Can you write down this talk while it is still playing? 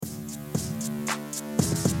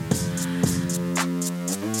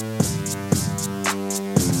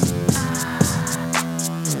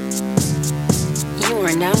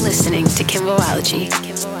listening to Kimboology.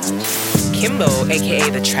 Kimbo, aka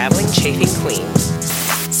the traveling chafing queen.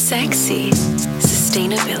 Sexy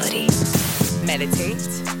sustainability. Meditate,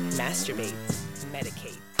 masturbate,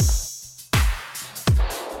 medicate.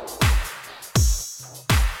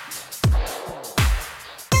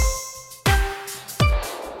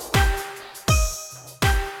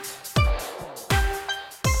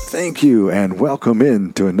 Thank you, and welcome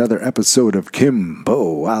in to another episode of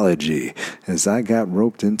Kimboology. As I got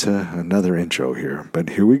roped into another intro here, but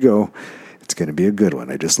here we go. It's going to be a good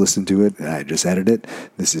one. I just listened to it, and I just edited it.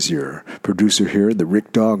 This is your producer here, the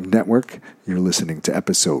Rick Dog Network. You're listening to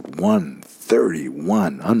episode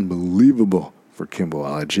 131. Unbelievable for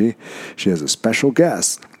Kimboology. She has a special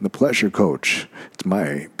guest, the Pleasure Coach. It's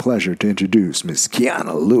my pleasure to introduce Miss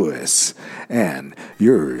Kiana Lewis, and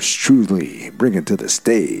yours truly, bringing to the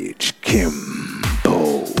stage Kimboology.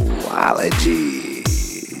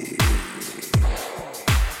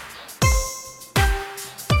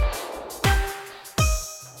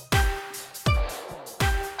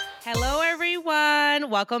 Hello, everyone.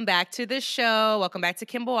 Welcome back to the show. Welcome back to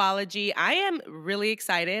Kimboology. I am really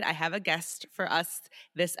excited. I have a guest for us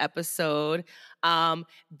this episode.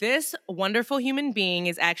 This wonderful human being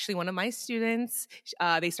is actually one of my students.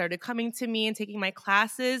 They started coming to me and taking my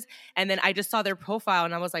classes, and then I just saw their profile,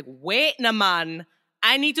 and I was like, wait, Naman,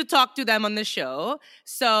 I need to talk to them on the show.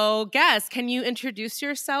 So, guest, can you introduce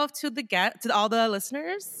yourself to all the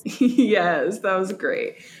listeners? Yes, that was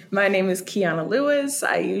great. My name is Kiana Lewis.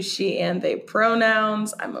 I use she and they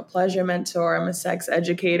pronouns. I'm a pleasure mentor. I'm a sex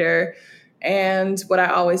educator. And what I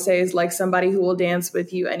always say is like somebody who will dance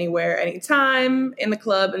with you anywhere, anytime, in the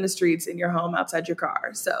club, in the streets, in your home, outside your car.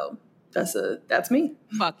 So that's me.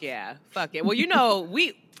 Fuck yeah. Well, you know,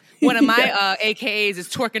 one of my AKAs is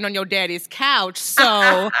twerking on your daddy's couch.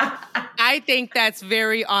 So I think that's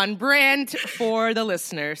very on brand for the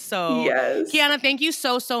listener. So yes. Kiana, thank you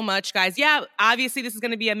so much, guys. Yeah, obviously this is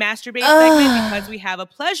going to be a masturbate segment because we have a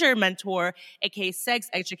pleasure mentor, aka sex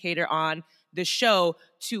educator on the show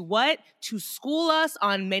to school us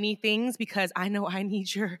on many things, because I know I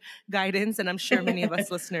need your guidance, and I'm sure many of us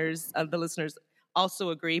the listeners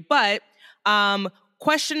also agree. But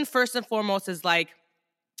question first and foremost is like,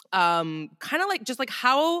 kind of like just like,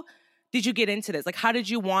 how did you get into this? Like, how did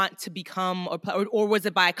you want to become, or was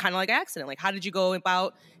it by kind of like accident? Like, how did you go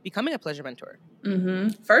about becoming a pleasure mentor?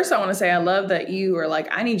 Mm-hmm. First, I want to say I love that you are like,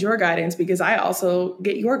 I need your guidance because I also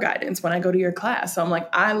get your guidance when I go to your class. So I'm like,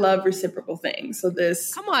 I love reciprocal things. So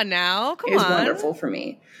this come on is wonderful for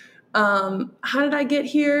me. How did I get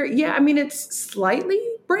here? Yeah, I mean, it's slightly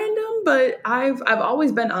random, but I've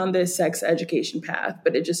always been on this sex education path,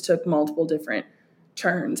 but it just took multiple different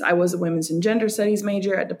turns. I was a women's and gender studies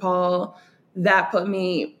major at DePaul. That put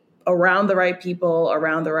me around the right people,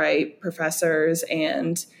 around the right professors,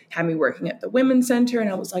 and had me working at the Women's Center. And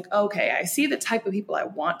I was like, okay, I see the type of people I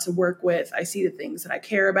want to work with. I see the things that I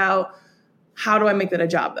care about. How do I make that a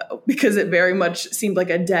job, though? Because it very much seemed like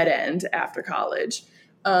a dead end after college.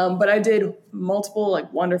 But I did multiple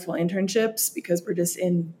like wonderful internships because we're just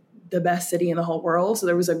in the best city in the whole world. So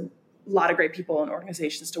there was a lot of great people and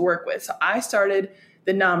organizations to work with. So I started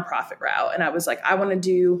the nonprofit route, and I was like, I want to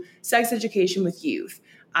do sex education with youth.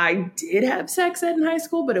 I did have sex ed in high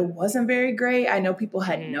school, but it wasn't very great. I know people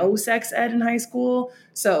had no sex ed in high school,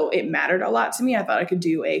 so it mattered a lot to me. I thought I could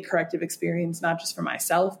do a corrective experience, not just for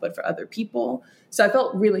myself, but for other people. So I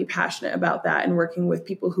felt really passionate about that and working with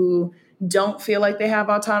people who don't feel like they have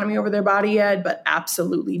autonomy over their body yet, but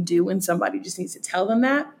absolutely do, and somebody just needs to tell them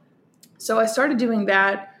that. So I started doing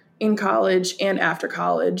that in college and after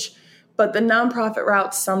college. But the nonprofit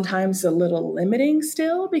route sometimes is a little limiting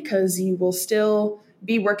still, because you will still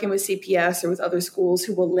be working with CPS or with other schools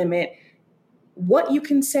who will limit what you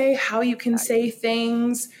can say, how you can say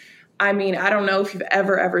things. I mean, I don't know if you've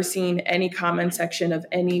ever seen any comment section of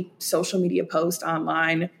any social media post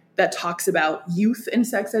online that talks about youth and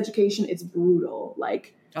sex education. It's brutal.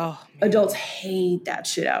 Like, adults hate that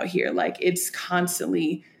shit out here. Like, it's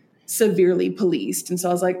constantly severely policed. And so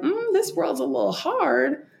I was like, this world's a little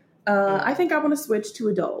hard. I think I want to switch to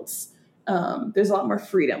adults. There's a lot more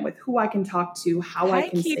freedom with who I can talk to, how I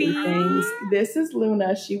can Kitty. say things. This is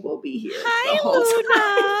Luna. She will be here Hi, the whole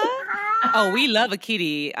Luna. Oh, we love a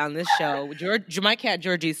kitty on this show. My cat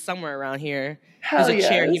Georgie's somewhere around here. Hell There's a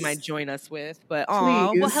chair he yes. might join us with. But Please.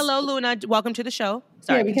 well, hello, Luna. Welcome to the show.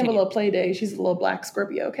 Sorry, yeah, we can have a continue. little play day. She's a little black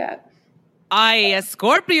Scorpio cat. A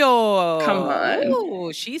Scorpio. Come on.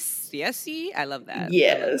 Ooh, she's sassy. I love that. I love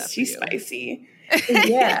Yes, that for she's you. spicy.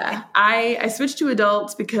 Yeah, I switched to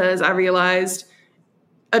adults because I realized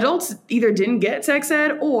adults either didn't get sex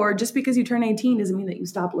ed, or just because you turn 18 doesn't mean that you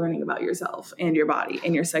stop learning about yourself and your body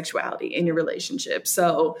and your sexuality and your relationship.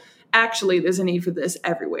 So actually, there's a need for this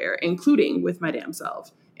everywhere, including with my damn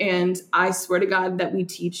self. And I swear to God that we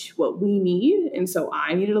teach what we need. And so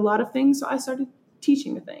I needed a lot of things. So I started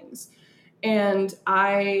teaching the things. And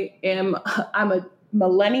I'm a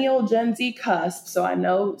millennial Gen Z cusp. So I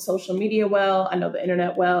know social media well. I know the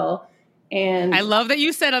internet well. And I love that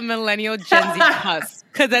you said a millennial Gen Z cusp,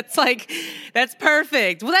 because that's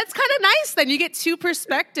perfect. Well, that's kind of nice. Then you get two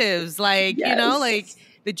perspectives, like, yes. you know, like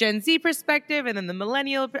the Gen Z perspective and then the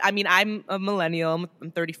millennial. I mean, I'm a millennial.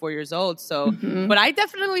 I'm 34 years old. So, but I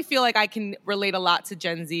definitely feel like I can relate a lot to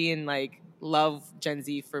Gen Z and like love Gen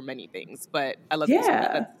Z for many things. But I love this.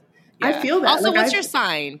 Yeah. I feel that. Also, what's your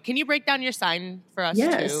sign? Can you break down your sign for us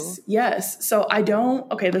too? Yes. So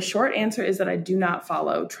the short answer is that I do not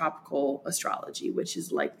follow tropical astrology, which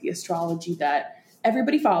is like the astrology that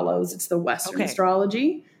everybody follows. It's the Western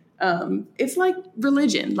astrology. It's like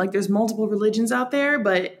religion. Like there's multiple religions out there,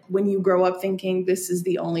 but when you grow up thinking this is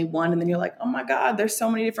the only one, and then you're like, oh my God, there's so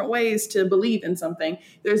many different ways to believe in something.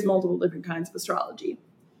 There's multiple different kinds of astrology.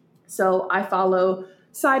 So I follow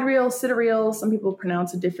sidereal, sidereal, some people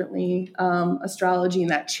pronounce it differently, astrology,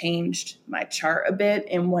 and that changed my chart a bit.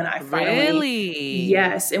 And when I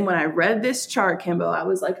and when I read this chart, Kimbo, I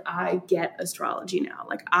was like, I get astrology now.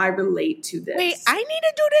 Like I relate to this. Wait, I need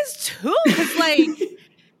to do this too. Cause like,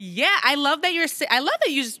 yeah, I love that you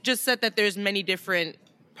just said that there's many different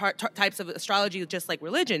types of astrology, just like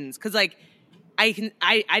religions. Cause like,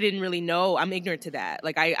 I didn't really know. I'm ignorant to that.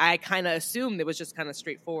 Like I kind of assumed it was just kind of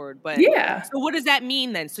straightforward. But yeah. So what does that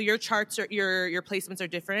mean then? So your charts are your placements are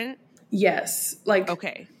different? Yes. Like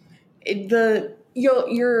okay.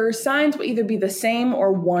 Your signs will either be the same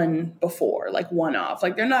or one before, like one off.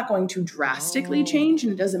 Like they're not going to drastically change,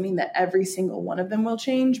 and it doesn't mean that every single one of them will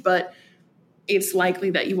change, but it's likely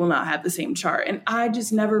that you will not have the same chart. And I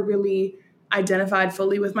just never really identified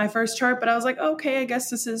fully with my first chart, but I was like, okay, I guess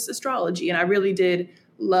this is astrology. And I really did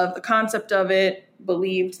love the concept of it,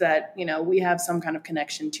 believed that, you know, we have some kind of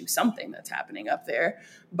connection to something that's happening up there.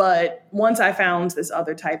 But once I found this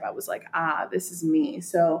other type, I was like, this is me.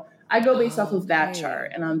 So I go based off of that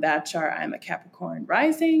chart. And on that chart, I'm a Capricorn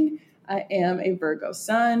rising. I am a Virgo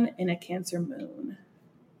sun and a Cancer moon.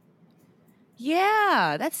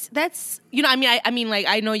 Yeah, that's you know, I mean, like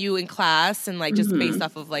I know you in class, and like just based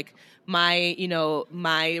off of like my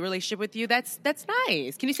relationship with you, that's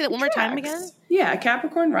nice. Can you say that one more time again? Yeah,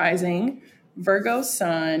 Capricorn rising, Virgo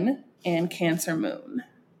sun, and Cancer moon.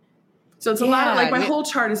 So it's a lot of like my whole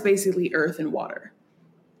chart is basically earth and water.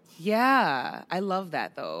 Yeah, I love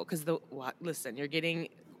that though, because listen, you're getting.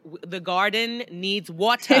 The garden needs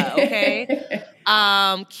water, okay?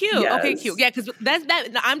 Cute. Yes. Okay, cute. Yeah, because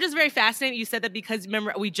that. I'm just very fascinated. You said that because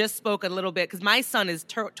remember we just spoke a little bit because my son is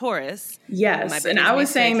Taurus. Yes, and I was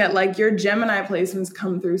saying that like your Gemini placements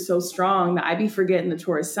come through so strong that I be forgetting the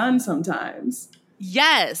Taurus sun sometimes.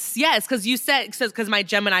 Yes, because you said because my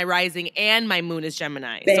Gemini rising and my moon is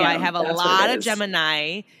Gemini, so I have a lot of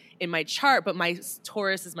Gemini in my chart, but my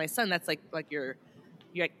Taurus is my sun. That's like your.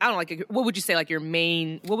 I don't know, like, what would you say, like, your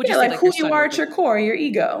main, what would you say, like who you are at your core, your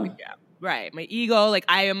ego. Yeah, right. My ego, like,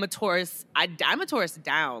 I am a Taurus. I'm a Taurus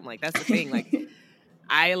down. Like, that's the thing. Like,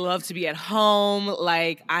 I love to be at home.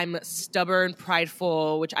 Like, I'm stubborn,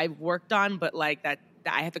 prideful, which I've worked on, but, like, that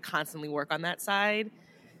I have to constantly work on that side.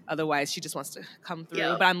 Otherwise, she just wants to come through.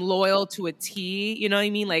 Yep. But I'm loyal to a T, you know what I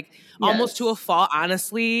mean? Like, almost to a fault,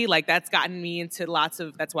 honestly. Like, that's gotten me into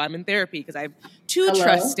that's why I'm in therapy, because I'm too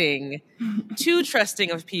trusting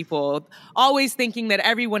of people. Always thinking that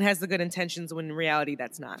everyone has the good intentions, when in reality,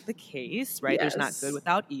 that's not the case, right? Yes. There's not good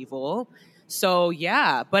without evil. So,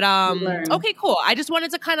 yeah. But, okay, cool. I just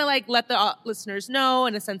wanted to kind of, like, let the listeners know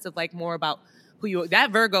in a sense of, like, more about who you are.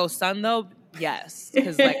 That Virgo sun, though, yes,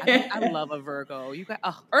 because like I love a Virgo. You got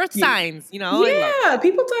earth signs, you know. Yeah,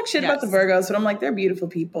 people talk shit about the Virgos, but I'm like, they're beautiful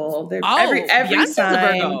people. They're every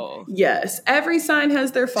sign. Virgo. Yes, every sign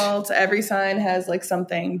has their faults. Every sign has like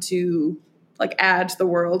something to like add to the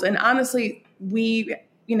world. And honestly, we,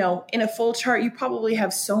 you know, in a full chart, you probably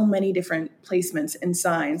have so many different placements and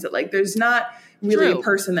signs that like there's not really a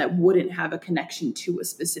person that wouldn't have a connection to a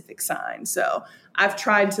specific sign. So I've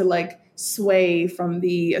tried to like sway from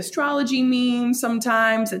the astrology memes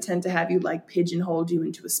sometimes that tend to have you like pigeonhole you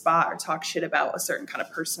into a spot or talk shit about a certain kind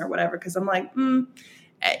of person or whatever. Cause I'm like,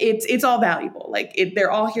 it's all valuable. Like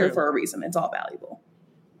they're all here for a reason. It's all valuable.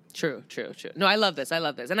 True. No, I love this.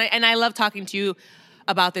 And I love talking to you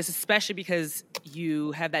about this, especially because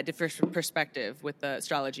you have that different perspective with the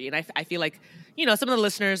astrology. And I feel like, some of the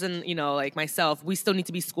listeners and, like myself, we still need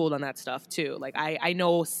to be schooled on that stuff too. Like I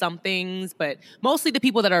know some things, but mostly the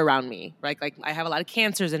people that are around me, right? Like I have a lot of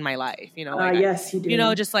Cancers in my life, Yes, you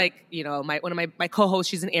do. Just like, one of my co-hosts,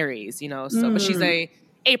 she's an Aries, so, but she's a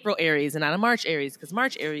April Aries and not a March Aries, because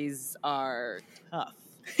March Aries are tough.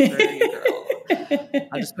 For you, girl.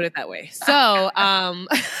 I'll just put it that way. So,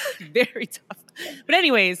 very tough. But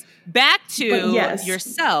anyways, back to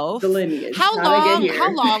yourself. The lineage. How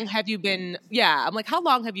long have you been? Yeah, I'm like, how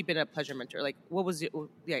long have you been a pleasure mentor? Like, what was it?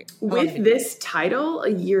 Yeah, with this title,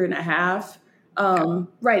 1.5 years.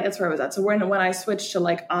 Right, that's where I was at. So when I switched to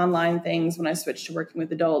like online things, when I switched to working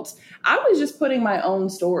with adults, I was just putting my own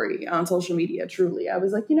story on social media. Truly, I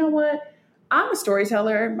was like, you know what? I'm a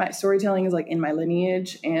storyteller. My storytelling is like in my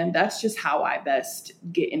lineage, and that's just how I best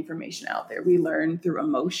get information out there. We learn through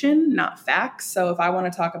emotion, not facts. So if I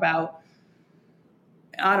want to talk about,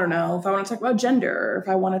 I don't know, if I want to talk about gender, or if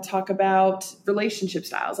I want to talk about relationship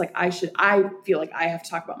styles, like I feel like I have to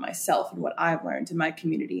talk about myself and what I've learned in my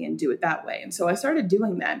community and do it that way. And so I started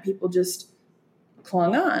doing that, and people just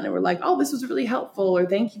clung on and were like, oh, this was really helpful, or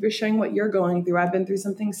thank you for sharing what you're going through. I've been through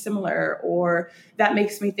something similar, or that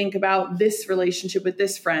makes me think about this relationship with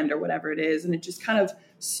this friend, or whatever it is. And it just kind of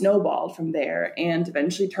snowballed from there and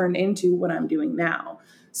eventually turned into what I'm doing now.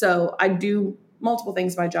 So I do multiple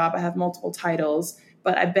things in my job. I have multiple titles,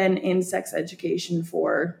 but I've been in sex education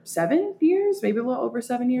for 7 years, maybe a little over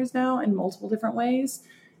 7 years now, in multiple different ways.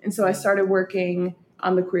 And so I started working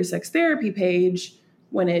on the queer sex therapy page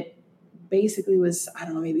when it basically was, I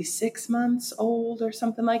don't know, maybe 6 months old or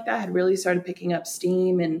something like that. Had really started picking up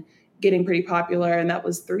steam and getting pretty popular. And that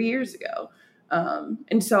was 3 years ago.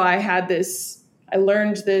 And so I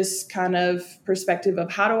learned this kind of perspective of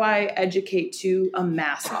how do I educate to a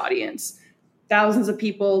mass audience? Thousands of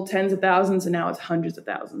people, tens of thousands, and now it's hundreds of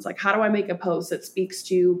thousands. Like, how do I make a post that speaks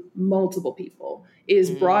to multiple people, is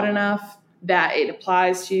broad enough that it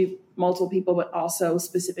applies to multiple people, but also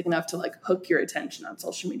specific enough to like hook your attention on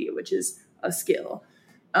social media, which is a skill.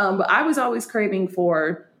 But I was always craving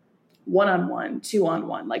for one-on-one,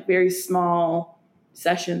 two-on-one, like very small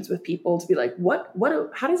sessions with people to be like,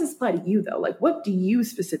 how does this apply to you though? Like, what do you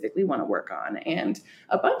specifically want to work on? And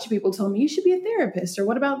a bunch of people told me you should be a therapist, or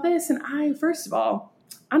what about this? And first of all,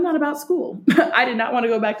 I'm not about school. I did not want to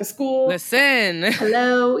go back to school. Listen.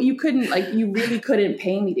 Hello. You really couldn't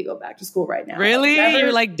pay me to go back to school right now. Really?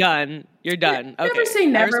 You're like done. You're done. Okay. Never say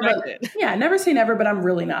never, never say never, but I'm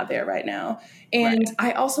really not there right now. And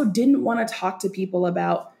I also didn't want to talk to people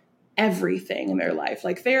about everything in their life.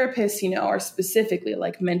 Like therapists, are specifically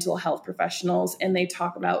like mental health professionals, and they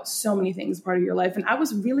talk about so many things part of your life. And I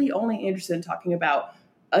was really only interested in talking about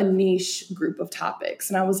a niche group of topics.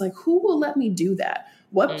 And I was like, who will let me do that?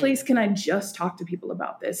 What place can I just talk to people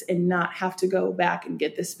about this and not have to go back and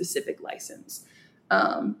get this specific license?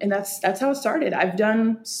 And that's how it started. I've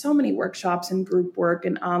done so many workshops and group work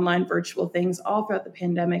and online virtual things all throughout the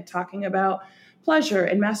pandemic, talking about pleasure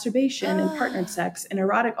and masturbation and partnered sex and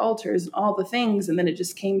erotic altars and all the things. And then it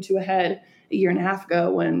just came to a head 1.5 years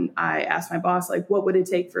ago when I asked my boss, like, what would it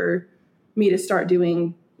take for me to start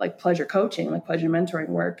doing like pleasure coaching, like pleasure mentoring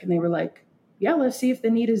work? And they were like, yeah, let's see if the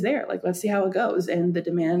need is there. Like, let's see how it goes. And the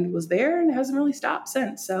demand was there and it hasn't really stopped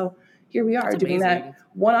since. So here we are doing that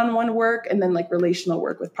one-on-one work and then like relational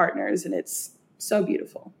work with partners. And it's so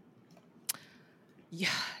beautiful. Yeah.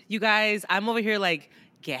 You guys, I'm over here like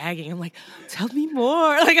gagging. I'm like, tell me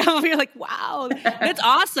more. Like, I'm over here like, wow, that's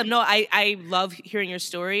awesome. No, I love hearing your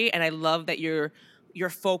story. And I love that your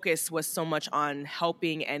focus was so much on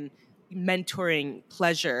helping and mentoring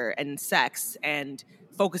pleasure and sex and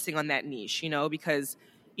focusing on that niche, because,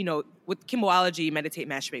 with Kimboology, meditate,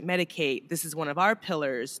 masturbate, medicate, this is one of our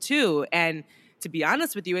pillars too. And to be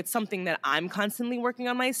honest with you, it's something that I'm constantly working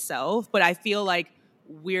on myself, but I feel like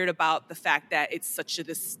weird about the fact that it's such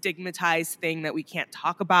a stigmatized thing that we can't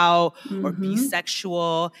talk about or be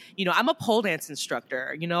sexual. I'm a pole dance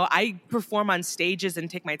instructor. I perform on stages and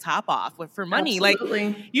take my top off for money. Absolutely.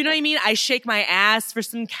 Like, you know what I mean? I shake my ass for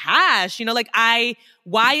some cash.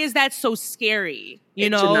 Why is that so scary?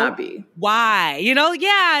 It should not be. Why?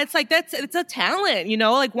 Yeah, it's like it's a talent,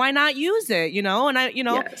 like why not use it? And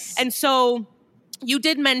Yes. And so you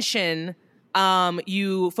did mention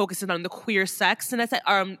you focused on the queer sex, and I said,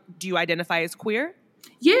 do you identify as queer?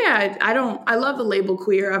 Yeah, I love the label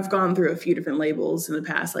queer. I've gone through a few different labels in the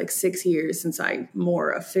past 6 years since I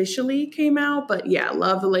more officially came out. But yeah, I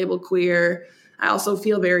love the label queer. I also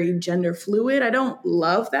feel very gender fluid. I don't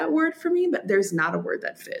love that word for me, but there's not a word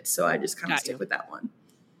that fits. So I just kind of stick with that one.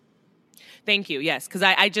 Thank you. Yes. Cause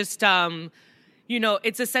I just,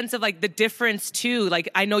 it's a sense of like the difference too. Like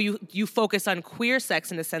I know you focus on queer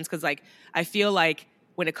sex in a sense because like I feel like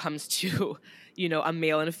when it comes to a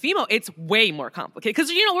male and a female, it's way more complicated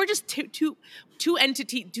because we're just two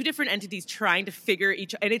different entities trying to figure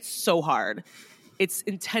and it's so hard. It's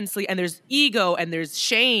intensely, and there's ego and there's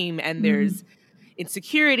shame and there's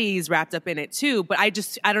insecurities wrapped up in it too. But I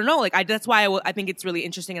don't know. Like that's why I think it's really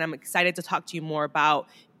interesting, and I'm excited to talk to you more about,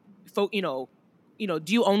 do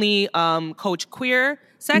you only coach queer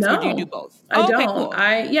sex or do you do both? I don't. Okay, cool.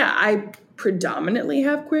 I predominantly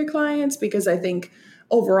have queer clients because I think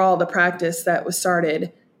overall the practice that was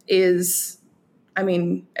started is, I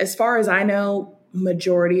mean, as far as I know,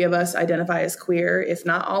 majority of us identify as queer, if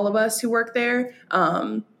not all of us who work there.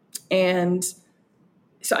 And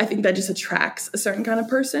so I think that just attracts a certain kind of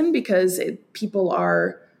person because people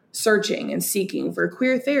are searching and seeking for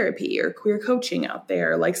queer therapy or queer coaching out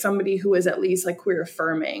there, like somebody who is at least like queer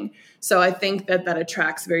affirming. So I think that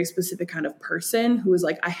attracts a very specific kind of person who is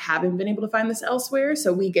like, I haven't been able to find this elsewhere.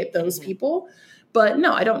 So we get those people. But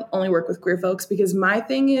no, I don't only work with queer folks because my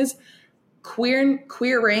thing is queering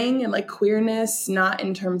and like queerness, not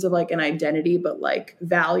in terms of like an identity, but like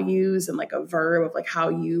values and like a verb of like how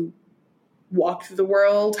you walk through the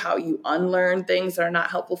world, how you unlearn things that are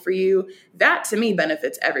not helpful for you. That to me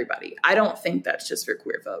benefits everybody. I don't think that's just for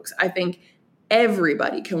queer folks. I think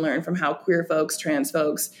everybody can learn from how queer folks, trans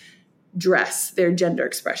folks dress, their gender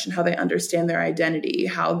expression, how they understand their identity,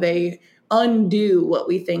 how they undo what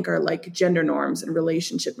we think are like gender norms and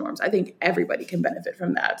relationship norms. I think everybody can benefit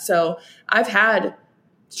from that. So I've had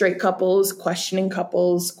straight couples, questioning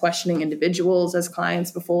individuals as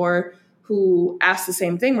clients before who ask the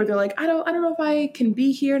same thing where they're like, I don't know if I can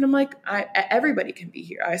be here. And I'm like, everybody can be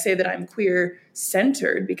here. I say that I'm queer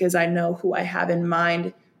centered because I know who I have in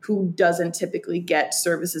mind who doesn't typically get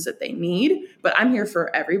services that they need, but I'm here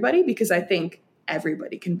for everybody because I think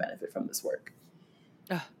everybody can benefit from this work.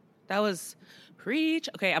 That was preach.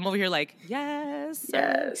 Okay, I'm over here like, yes.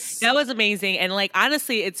 That was amazing. And like,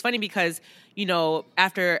 honestly, it's funny because,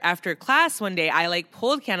 after class one day, I like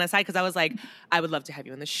pulled Kiana aside because I was like, I would love to have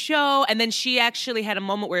you on the show. And then she actually had a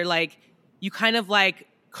moment where like, you kind of like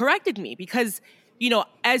corrected me because,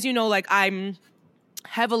 as you know, like I'm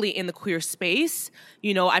heavily in the queer space.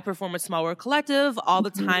 I perform with Small World Collective all the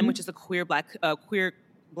time, which is a queer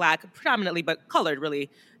black predominantly, but colored really.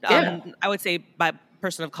 I would say by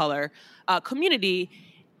person of color community.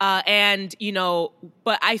 But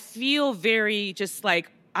I feel very just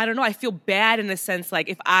like, I don't know, I feel bad in the sense like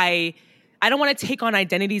if I don't want to take on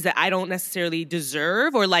identities that I don't necessarily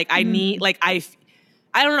deserve or like I need, like I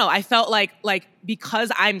don't know. I felt like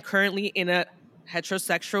because I'm currently in a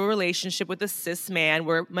heterosexual relationship with a cis man,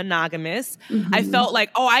 we're monogamous. I felt like,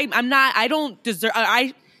 I don't deserve,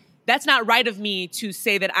 that's not right of me to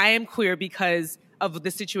say that I am queer because of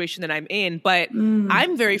the situation that I'm in, but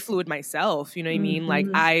I'm very fluid myself. You know what I mean? Like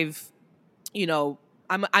I've,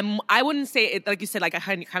 I wouldn't say it, like you said, like I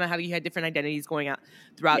kind of how you had different identities going out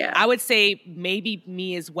throughout. Yeah. I would say maybe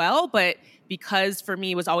me as well, but because for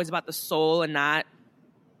me it was always about the soul and not,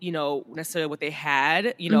 necessarily what they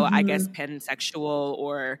had, I guess pansexual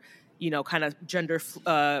or, kind of gender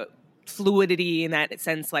fluidity in that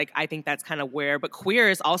sense. Like, I think that's kind of where, but queer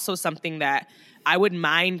is also something that I wouldn't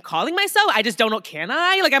mind calling myself. I just don't know. Can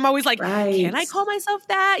I? Like, I'm always like, Can I call myself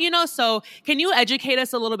that? So can you educate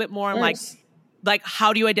us a little bit more on like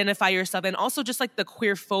how do you identify yourself and also just like the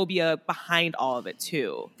queer phobia behind all of it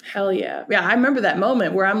too? Hell yeah. Yeah. I remember that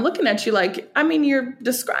moment where I'm looking at you like, I mean, you're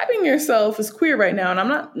describing yourself as queer right now. And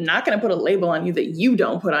I'm not going to put a label on you that you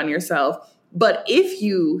don't put on yourself. But if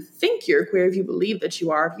you think you're queer, if you believe that you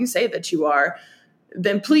are, if you say that you are,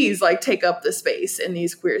 then please like take up the space in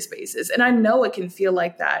these queer spaces. And I know it can feel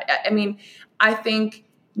like that. I mean, I think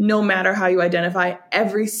no matter how you identify,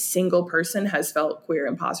 every single person has felt queer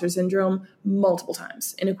imposter syndrome multiple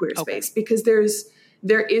times in a queer space because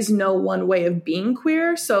there is no one way of being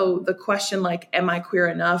queer. So the question like, am I queer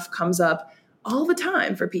enough comes up all the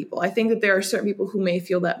time for people. I think that there are certain people who may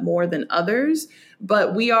feel that more than others,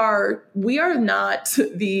 but we are not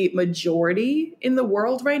the majority in the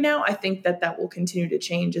world right now. I think that will continue to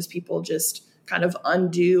change as people just kind of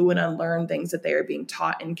undo and unlearn things that they are being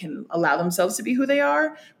taught and can allow themselves to be who they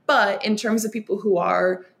are. But in terms of people who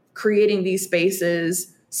are creating these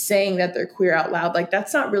spaces, saying that they're queer out loud, like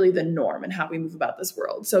that's not really the norm in how we move about this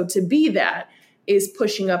world. So to be that is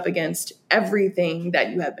pushing up against everything that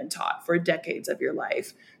you have been taught for decades of your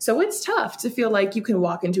life. So it's tough to feel like you can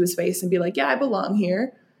walk into a space and be like, yeah, I belong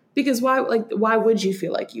here. Because why would you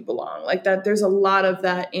feel like you belong? Like that, there's a lot of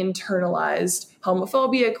that internalized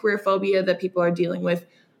homophobia, queerphobia that people are dealing with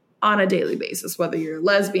on a daily basis, whether you're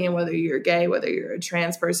lesbian, whether you're gay, whether you're a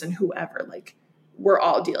trans person, whoever, like we're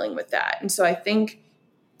all dealing with that. And so I think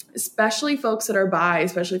especially folks that are bi,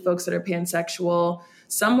 especially folks that are pansexual,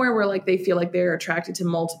 somewhere where like they feel like they're attracted to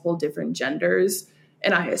multiple different genders.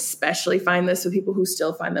 And I especially find this with people who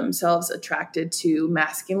still find themselves attracted to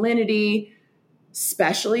masculinity,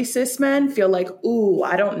 especially cis men, feel like, ooh,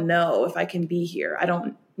 I don't know if I can be here. I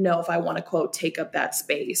don't know if I want to, quote, take up that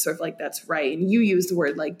space, or if like that's right. And you use the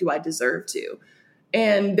word like, do I deserve to?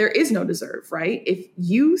 And there is no deserve, right? If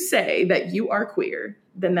you say that you are queer,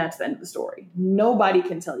 then that's the end of the story. Nobody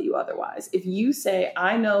can tell you otherwise. If you say,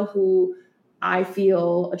 I know who I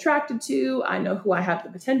feel attracted to, I know who I have the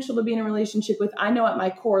potential to be in a relationship with, I know at my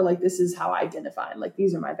core, like this is how I identify, like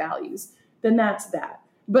these are my values, then that's that.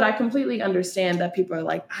 But I completely understand that people are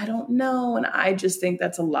like, I don't know. And I just think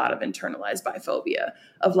that's a lot of internalized biphobia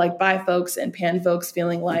of like bi folks and pan folks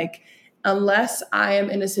feeling like, unless I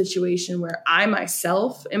am in a situation where I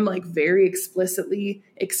myself am like very explicitly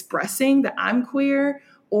expressing that I'm queer,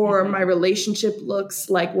 or my relationship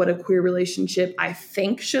looks like what a queer relationship I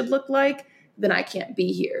think should look like, then I can't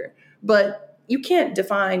be here. But you can't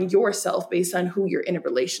define yourself based on who you're in a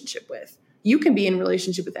relationship with. You can be in a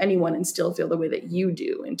relationship with anyone and still feel the way that you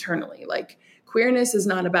do internally. Like queerness is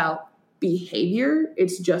not about behavior.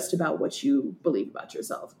 It's just about what you believe about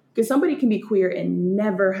yourself. Because somebody can be queer and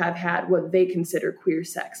never have had what they consider queer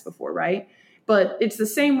sex before, right? But it's the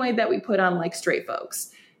same way that we put on like straight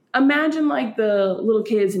folks. Imagine like the little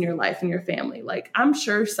kids in your life and your family. Like I'm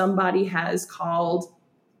sure somebody has called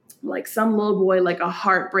like some little boy like a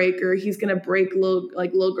heartbreaker. He's going to break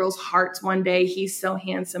little girls' hearts one day. He's so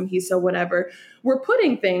handsome. He's so whatever. We're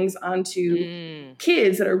putting things onto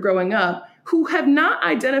kids that are growing up who have not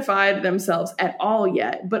identified themselves at all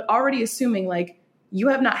yet, but already assuming like, you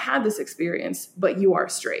have not had this experience, but you are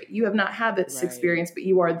straight. You have not had this experience, but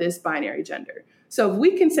you are this binary gender. So if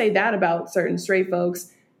we can say that about certain straight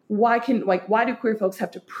folks, why do queer folks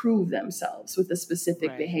have to prove themselves with a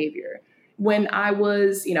specific behavior? When I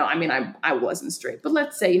was, I wasn't straight, but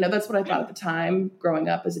let's say, that's what I thought at the time growing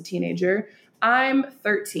up as a teenager. I'm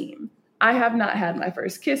 13. I have not had my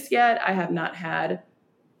first kiss yet. I have not had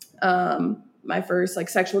my first like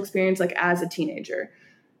sexual experience like as a teenager.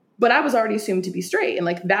 But I was already assumed to be straight, and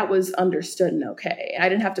like that was understood and okay. I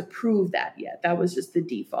didn't have to prove that yet. That was just the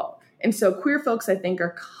default. And so queer folks, I think,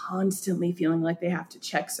 are constantly feeling like they have to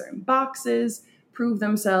check certain boxes, prove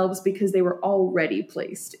themselves, because they were already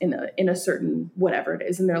placed in a certain whatever it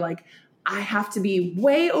is. And they're like, I have to be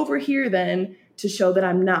way over here then to show that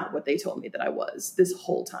I'm not what they told me that I was this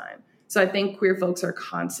whole time. So I think queer folks are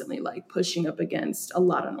constantly like pushing up against a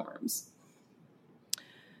lot of norms.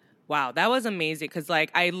 Wow, that was amazing. Because,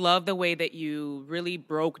 like, I love the way that you really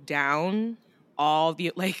broke down all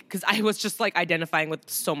the, like, because I was just, like, identifying with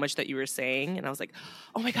so much that you were saying. And I was like,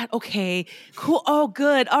 oh, my God, okay, cool. Oh,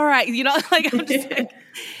 good. All right. Like, I'm just like,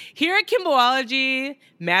 here at Kimboology,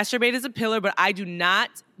 masturbate is a pillar, but I do not,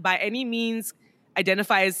 by any means,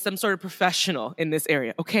 identify as some sort of professional in this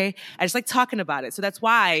area, okay? I just like talking about it. So that's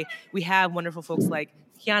why we have wonderful folks like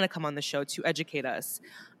Kiana come on the show to educate us.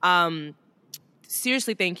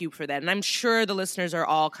 Seriously, thank you for that. And I'm sure the listeners are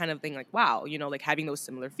all kind of thinking like, wow, like having those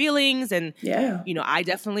similar feelings. And, I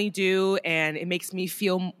definitely do. And it makes me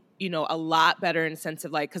feel, a lot better in the sense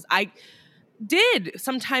of like, because I did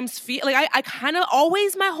sometimes feel like I kind of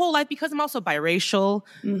always my whole life, because I'm also biracial,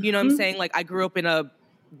 you know what I'm saying? Like I grew up in a,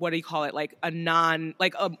 what do you call it? Like a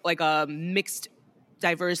a mixed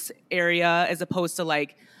diverse area, as opposed to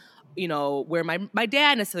like, where my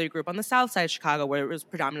dad necessarily grew up on the south side of Chicago, where it was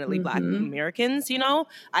predominantly Black Americans,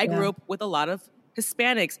 I grew up with a lot of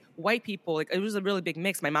Hispanics, white people. Like it was a really big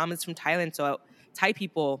mix. My mom is from Thailand, so Thai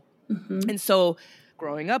people. And so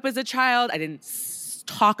growing up as a child, I didn't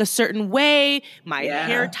talk a certain way. My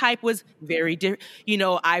hair type was very different.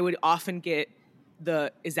 I would often get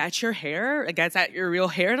is that your hair? Like, is that your real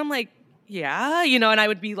hair? And I'm like, yeah, and I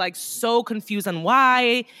would be like so confused on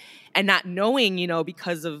why. And not knowing,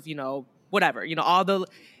 because of, whatever,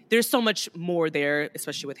 there's so much more there,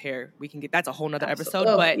 especially with hair. We can that's a whole nother episode.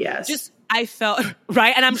 But I felt,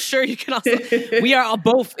 right? And I'm sure you can also, we are all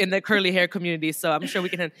both in the curly hair community. So I'm sure we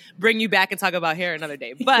can bring you back and talk about hair another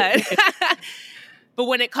day. But, but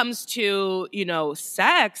when it comes to,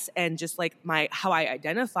 sex and just like how I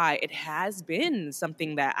identify, it has been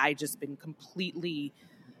something that I just been completely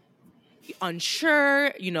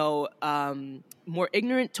unsure, more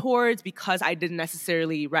ignorant towards, because I didn't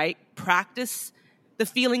necessarily, practice the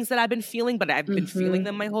feelings that I've been feeling, but I've been feeling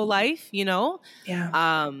them my whole life,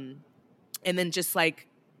 Yeah. And then just like,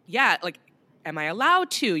 am I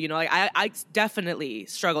allowed to? You know, like I definitely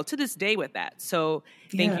struggle to this day with that. So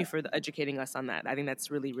thank you for educating us on that. I think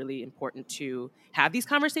that's really, really important to have these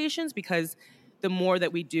conversations, because the more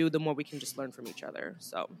that we do, the more we can just learn from each other.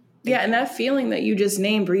 So thank you. And that feeling that you just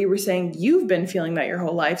named, where you were saying you've been feeling that your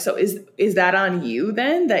whole life. So is that on you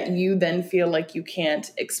then, that you then feel like you can't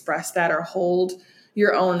express that or hold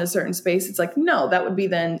your own in a certain space? It's like, no, that would be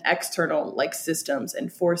then external, like systems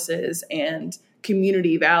and forces and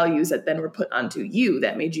community values that then were put onto you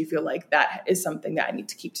that made you feel like that is something that I need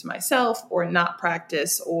to keep to myself or not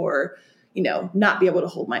practice, or, you know, not be able to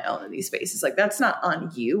hold my own in these spaces. Like, that's not on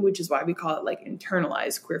you, which is why we call it like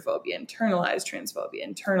internalized queerphobia, internalized transphobia,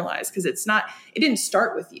 internalized, because it didn't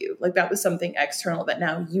start with you. Like, that was something external that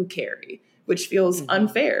now you carry, which feels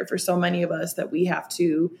unfair for so many of us, that we have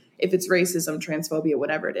to, if it's racism, transphobia,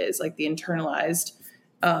 whatever it is, like the internalized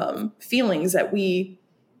feelings that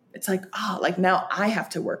it's like, like now I have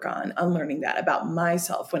to work on unlearning that about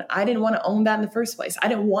myself, when I didn't want to own that in the first place. I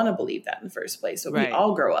didn't want to believe that in the first place. So we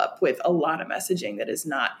all grow up with a lot of messaging that is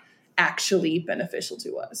not actually beneficial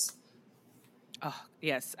to us. Oh,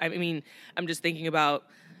 yes. I mean, I'm just thinking about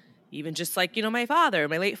even just like, you know, my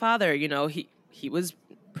late father, you know, he was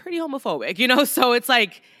pretty homophobic, you know? So it's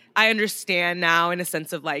like, I understand now in a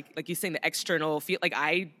sense of like you saying, the external feel, like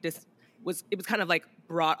it was kind of like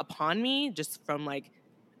brought upon me just from like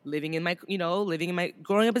growing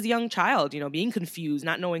up as a young child, you know, being confused,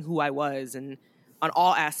 not knowing who I was, and on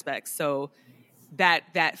all aspects. So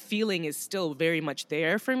that feeling is still very much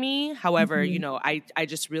there for me. However, you know, I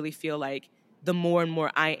just really feel like the more and more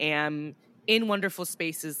I am in wonderful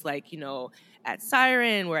spaces, like, you know, at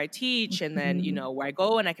Siren, where I teach, and then, you know, where I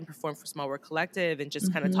go and I can perform for Small Work Collective, and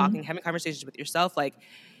just kind of having conversations with yourself, like,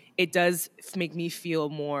 it does make me feel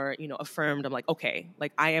more, you know, affirmed. I'm like, okay,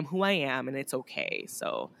 like I am who I am, and it's okay.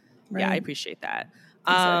 So yeah, I appreciate that.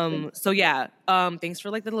 Exactly. So yeah, thanks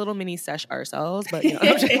for like the little mini sesh ourselves, but you know,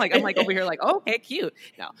 I'm like over here like, oh, okay, cute.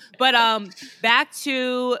 No, but back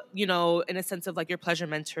to, you know, in a sense of like your pleasure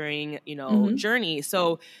mentoring, you know, journey.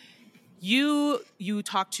 So you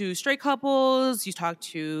talk to straight couples, you talk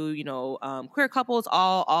to, you know, queer couples,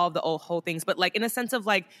 all of the whole things, but like in a sense of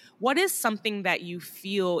like, what is something that you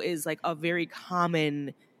feel is like a very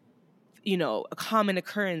common, you know, a common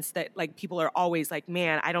occurrence that like people are always like,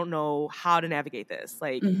 man, I don't know how to navigate this.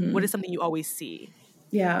 Like, what is something you always see?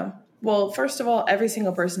 Yeah. Well, first of all, every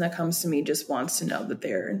single person that comes to me just wants to know that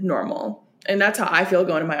they're normal. And that's how I feel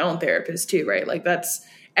going to my own therapist too, right? Like, that's,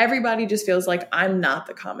 everybody just feels like I'm not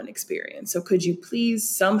the common experience. So could you please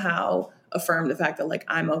somehow affirm the fact that like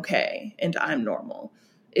I'm okay and I'm normal,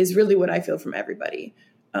 is really what I feel from everybody.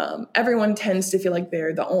 Everyone tends to feel like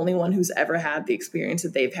they're the only one who's ever had the experience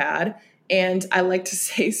that they've had. And I like to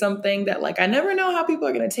say something that like, I never know how people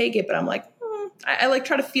are going to take it, but I'm like, I like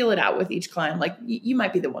try to feel it out with each client. Like, you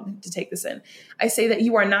might be the one to take this in. I say that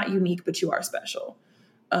you are not unique, but you are special.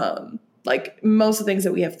 Like most of the things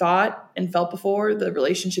that we have thought and felt before, the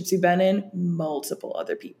relationships you've been in, multiple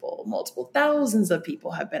other people, multiple thousands of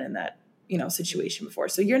people have been in that, you know, situation before.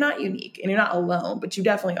 So you're not unique and you're not alone, but you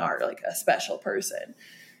definitely are like a special person.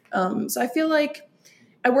 So I feel like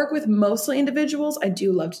I work with mostly individuals. I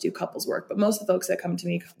do love to do couples work, but most of the folks that come to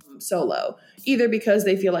me come solo, either because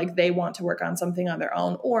they feel like they want to work on something on their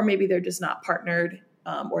own, or maybe they're just not partnered,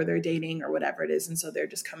 or they're dating or whatever it is. And so they're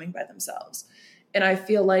just coming by themselves. And I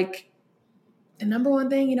feel like the number one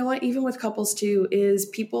thing, you know what, even with couples too, is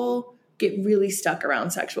people get really stuck around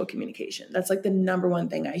sexual communication. That's like the number one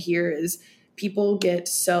thing I hear, is people get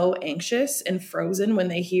so anxious and frozen when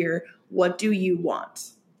they hear, what do you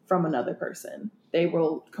want from another person? They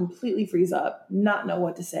will completely freeze up, not know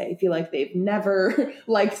what to say, feel like they've never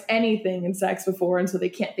liked anything in sex before, and so they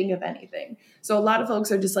can't think of anything. So a lot of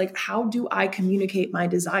folks are just like, how do I communicate my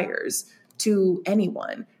desires to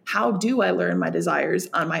anyone? How do I learn my desires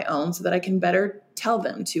on my own so that I can better tell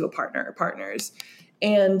them to a partner or partners?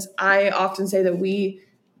 And I often say that we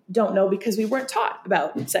don't know because we weren't taught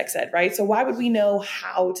about sex ed, right? So why would we know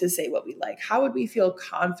how to say what we like? How would we feel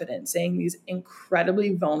confident saying these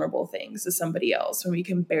incredibly vulnerable things to somebody else when we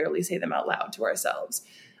can barely say them out loud to ourselves?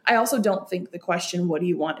 I also don't think the question, what do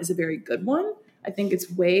you want, is a very good one. I think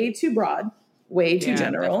it's way too broad, way too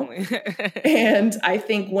general. And I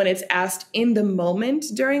think when it's asked in the moment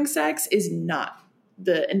during sex is not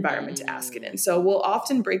the environment to ask it in. So we'll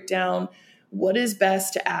often break down what is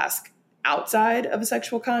best to ask outside of a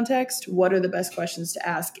sexual context, what are the best questions to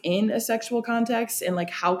ask in a sexual context, and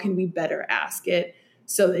like how can we better ask it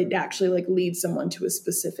so that it actually like leads someone to a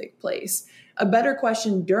specific place. A better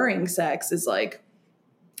question during sex is like,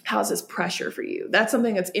 how's this pressure for you? That's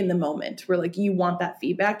something that's in the moment where like you want that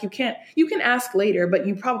feedback. You can ask later, but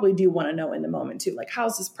you probably do want to know in the moment too. Like,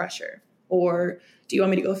 how's this pressure? Or do you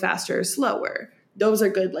want me to go faster or slower? Those are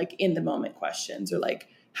good, like in the moment questions. Or like,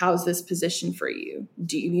 how's this position for you?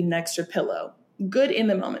 Do you need an extra pillow? Good in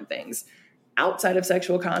the moment things. Outside of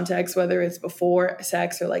sexual context, whether it's before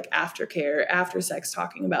sex or like aftercare, after sex,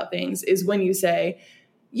 talking about things is when you say,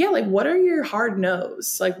 yeah, like what are your hard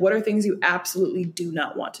no's? Like what are things you absolutely do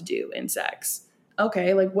not want to do in sex?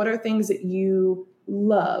 Okay, like what are things that you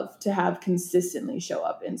love to have consistently show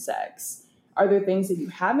up in sex? Are there things that you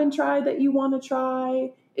haven't tried that you want to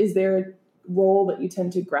try? Is there a role that you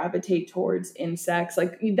tend to gravitate towards in sex?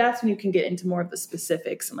 Like that's when you can get into more of the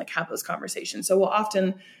specifics and like have those conversations. So we'll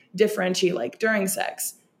often differentiate like during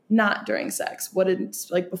sex, not during sex. What did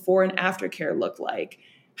like before and after care look like?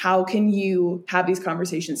 How can you have these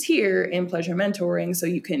conversations here in pleasure mentoring so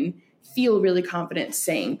you can feel really confident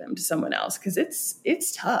saying them to someone else? Because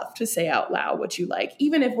it's tough to say out loud what you like,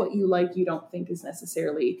 even if what you like you don't think is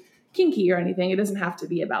necessarily kinky or anything. It doesn't have to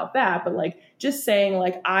be about that, but like just saying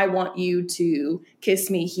like, I want you to kiss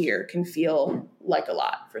me here can feel like a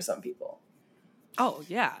lot for some people. Oh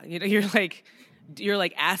yeah. You're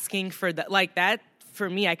like asking for that, like that for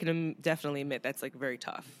me, I can definitely admit that's like very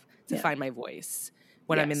tough to find my voice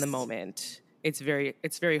when I'm in the moment. It's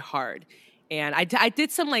very hard. And I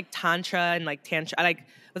did some like tantra and like tantra. I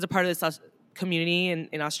was a part of this community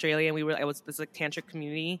in Australia, and it was this like tantric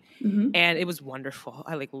community, and it was wonderful.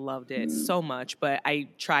 I like loved it so much. But I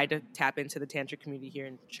tried to tap into the tantric community here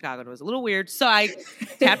in Chicago, and it was a little weird, so I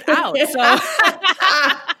tapped out. So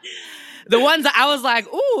the ones that I was like,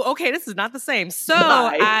 ooh, okay, this is not the same. So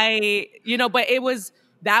but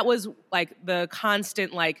that was like the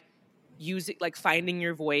constant like using like finding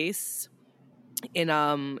your voice in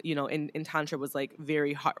in tantra was like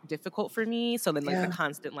very hard, difficult for me. So then like the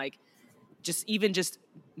constant like just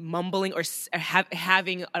mumbling or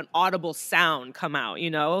having an audible sound come out,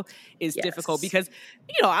 is difficult because,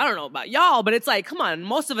 I don't know about y'all, but it's like, come on,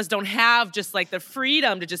 most of us don't have just like the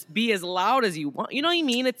freedom to just be as loud as you want. You know what I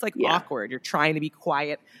mean? It's like awkward. You're trying to be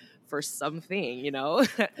quiet for something,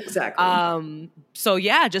 Exactly. So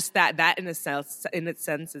yeah, just that in its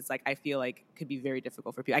sense, it's like, I feel like could be very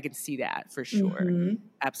difficult for people. I can see that for sure.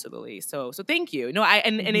 Absolutely. So thank you.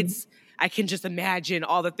 And it's, I can just imagine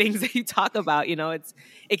all the things that you talk about,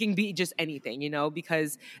 it can be just anything,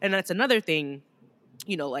 because, and that's another thing,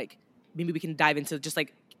 like maybe we can dive into just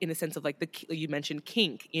like in a sense of like you mentioned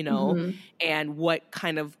kink, and what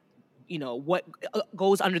kind of, what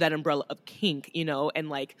goes under that umbrella of kink, and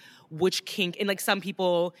like which kink, and like some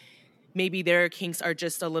people, maybe their kinks are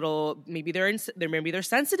just a little, maybe they're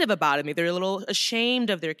sensitive about it. Maybe they're a little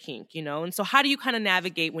ashamed of their kink, and so how do you kind of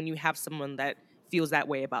navigate when you have someone that feels that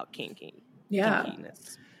way about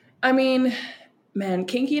kinkiness? I mean, man,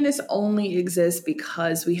 kinkiness only exists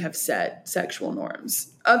because we have set sexual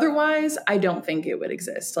norms. Otherwise, I don't think it would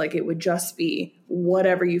exist. Like it would just be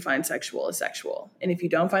whatever you find sexual is sexual. And if you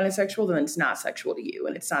don't find it sexual, then it's not sexual to you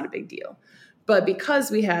and it's not a big deal. But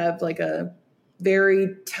because we have like a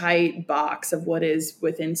very tight box of what is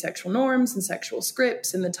within sexual norms and sexual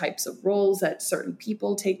scripts and the types of roles that certain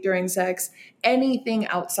people take during sex, anything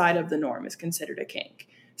outside of the norm is considered a kink.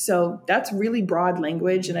 So that's really broad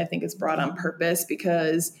language, and I think it's broad on purpose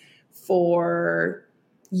because for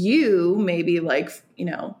you, maybe like,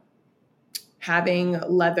 having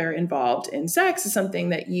leather involved in sex is something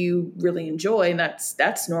that you really enjoy, and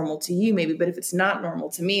that's normal to you maybe. But if it's not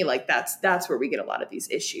normal to me, like that's where we get a lot of these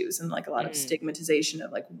issues and like a lot of stigmatization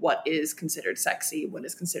of like what is considered sexy, what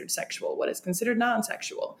is considered sexual, what is considered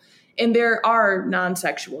non-sexual. And there are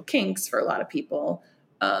non-sexual kinks for a lot of people.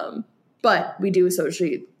 But we do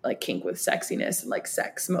associate like kink with sexiness and like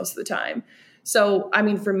sex most of the time. So, I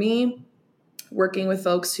mean, for me, working with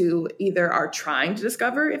folks who either are trying to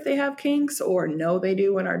discover if they have kinks or know they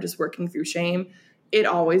do and are just working through shame, it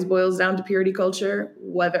always boils down to purity culture,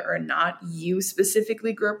 whether or not you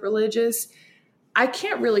specifically grew up religious. I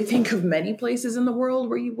can't really think of many places in the world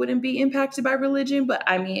where you wouldn't be impacted by religion, but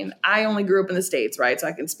I mean, I only grew up in the States, right? So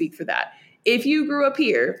I can speak for that. If you grew up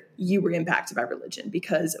here, you were impacted by religion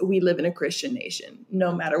because we live in a Christian nation,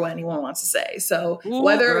 no matter what anyone wants to say. So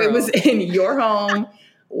whether it was in your home,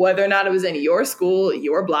 whether or not it was in your school,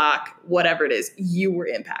 your block, whatever it is, you were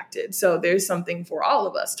impacted. So there's something for all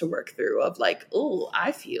of us to work through of like, oh,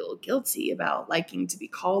 I feel guilty about liking to be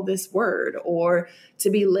called this word or to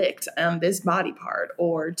be licked on this body part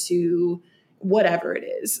or to whatever it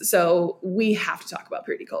is. So we have to talk about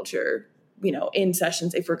purity culture, in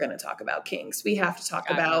sessions if we're going to talk about kinks. We have to talk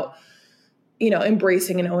about,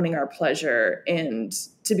 embracing and owning our pleasure and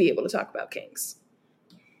to be able to talk about kinks.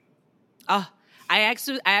 I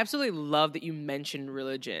absolutely love that you mentioned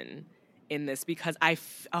religion in this because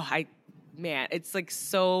man, it's like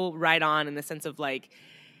so right on in the sense of like,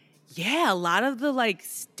 yeah, a lot of the like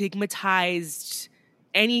stigmatized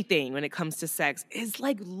anything when it comes to sex is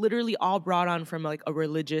like literally all brought on from like a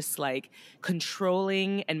religious like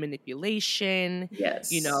controlling and manipulation.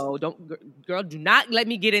 Yes. You know, girl, do not let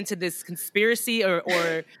me get into this conspiracy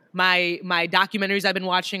or my documentaries I've been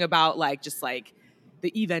watching about like just like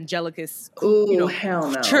the evangelicals, Ooh, hell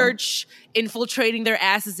no. church infiltrating their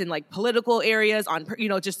asses in like political areas on,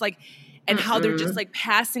 just like, and how they're just like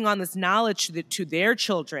passing on this knowledge to their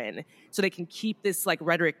children so they can keep this like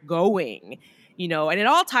rhetoric going, and it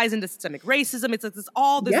all ties into systemic racism. It's like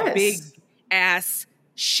this big ass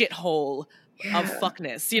shithole of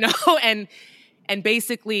fuckness, and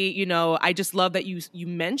basically, I just love that you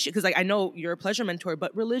mentioned, because like I know you're a pleasure mentor,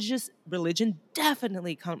 but religion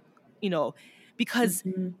definitely because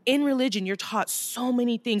in religion, you're taught so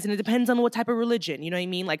many things, and it depends on what type of religion. You know what I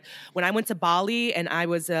mean? Like when I went to Bali and I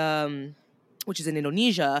was, which is in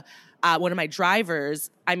Indonesia, one of my drivers,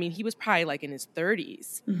 I mean, he was probably like in his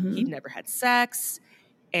 30s. He'd never had sex,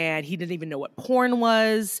 and he didn't even know what porn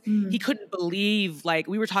was. He couldn't believe, like,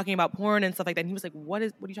 we were talking about porn and stuff like that. And he was like, what are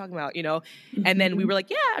you talking about? And then we were like,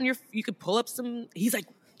 yeah, and you could pull up some, he's like,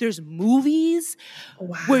 there's movies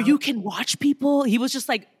where you can watch people. He was just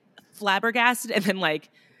like, flabbergasted. And then like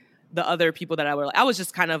the other people that I was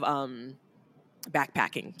just kind of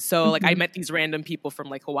backpacking, so like I met these random people from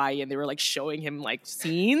like Hawaii, and they were like showing him like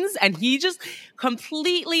scenes, and he just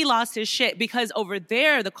completely lost his shit because over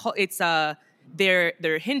there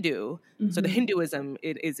they're Hindu, so the Hinduism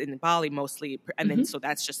is in Bali mostly, and then so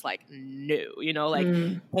that's just like no, like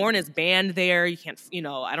porn is banned there. You can't,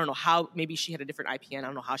 I don't know how. Maybe she had a different IPN. I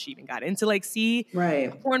don't know how she even got into like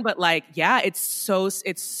porn, but like it's so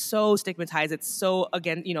stigmatized. It's so,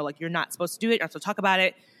 again, like you're not supposed to do it. You're not supposed to talk about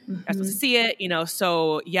it. You're not supposed to see it.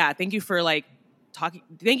 So yeah, thank you for like talking.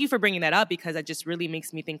 Thank you for bringing that up, because it just really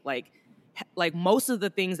makes me think like most of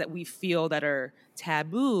the things that we feel that are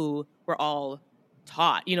taboo were all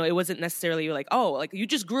taught. It wasn't necessarily like, oh, like you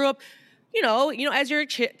just grew up, as you're a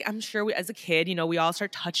kid. I'm sure as a kid, we all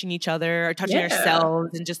start touching each other or touching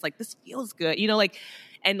ourselves, and just like, this feels good,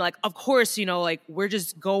 and like, of course, like we're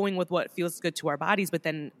just going with what feels good to our bodies, but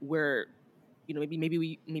then we're, maybe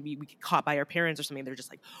we get caught by our parents or something. They're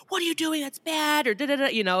just like, what are you doing? That's bad, or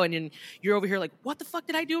da-da-da, and then you're over here like, what the fuck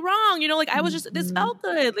did I do wrong? Like I was just, this felt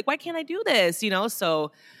good. Like, why can't I do this?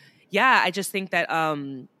 So yeah, I just think that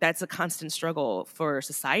that's a constant struggle for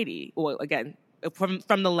society. Well, again, from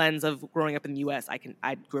the lens of growing up in the U.S.,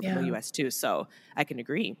 I grew up in the U.S. too, so I can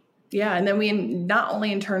agree. Yeah, and then we not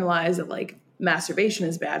only internalize that like masturbation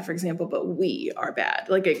is bad, for example, but we are bad.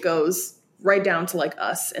 Like it goes right down to like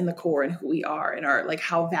us and the core and who we are and our like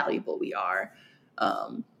how valuable we are.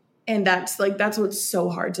 And that's what's so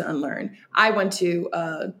hard to unlearn. I went to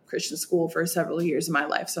a Christian school for several years of my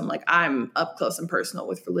life. So I'm up close and personal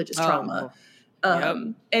with religious trauma.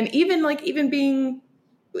 And even being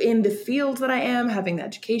in the field that I am, having the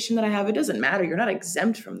education that I have, it doesn't matter. You're not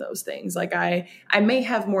exempt from those things. Like I may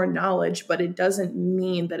have more knowledge, but it doesn't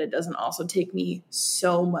mean that it doesn't also take me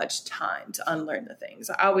so much time to unlearn the things.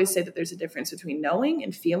 I always say that there's a difference between knowing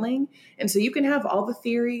and feeling. And so you can have all the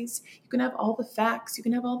theories, you can have all the facts, you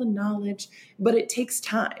can have all the knowledge, but it takes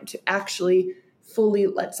time to actually fully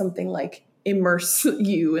let something like immerse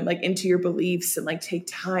you and like into your beliefs and like take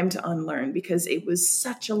time to unlearn, because it was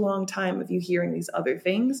such a long time of you hearing these other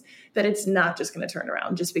things that it's not just going to turn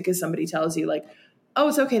around just because somebody tells you like, oh,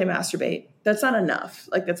 it's okay to masturbate. That's not enough.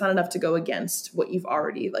 Like that's not enough to go against what you've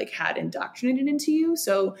already like had indoctrinated into you.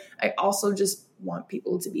 So I also just want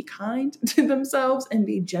people to be kind to themselves and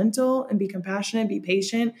be gentle and be compassionate, be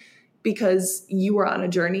patient, because you were on a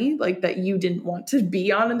journey like that you didn't want to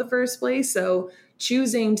be on in the first place. So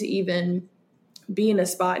choosing to even be in a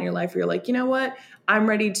spot in your life where you're like, you know what, I'm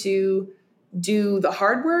ready to do the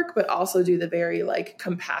hard work, but also do the very like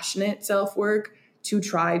compassionate self-work to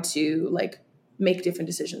try to like make different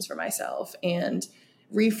decisions for myself and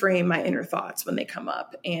reframe my inner thoughts when they come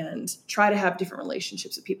up and try to have different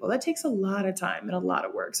relationships with people. That takes a lot of time and a lot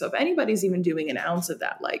of work. So if anybody's even doing an ounce of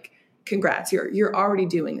that, like congrats, you're already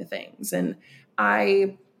doing the things. And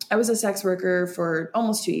I was a sex worker for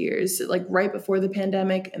almost 2 years, like right before the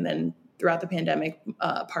pandemic. And then throughout the pandemic,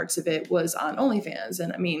 parts of it was on OnlyFans.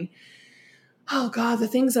 And I mean, oh God, the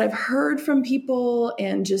things that I've heard from people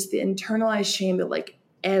and just the internalized shame that like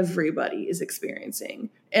everybody is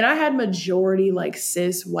experiencing. And I had majority like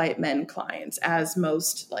cis white men clients, as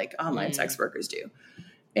most like online sex workers do.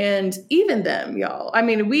 And even them, y'all, I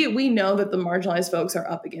mean, we know that the marginalized folks are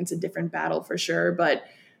up against a different battle for sure, but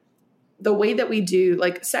the way that we do,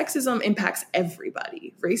 like, sexism impacts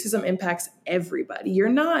everybody. Racism impacts everybody. You're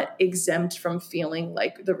not exempt from feeling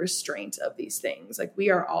like the restraint of these things. Like,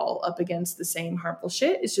 we are all up against the same harmful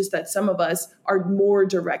shit. It's just that some of us are more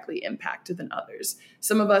directly impacted than others.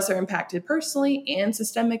 Some of us are impacted personally and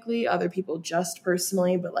systemically, other people just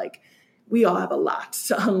personally, but like, we all have a lot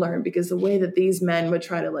to unlearn, because the way that these men would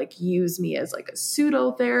try to like use me as like a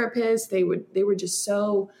pseudo therapist, they were just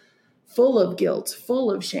so full of guilt, full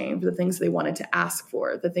of shame for the things they wanted to ask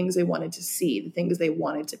for, the things they wanted to see, the things they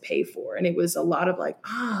wanted to pay for. And it was a lot of like,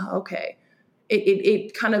 okay.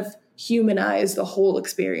 It kind of humanized the whole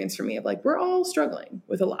experience for me of like, we're all struggling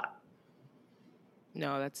with a lot.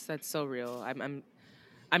 No, that's so real.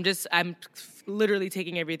 I'm literally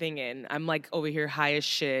taking everything in. I'm like over here high as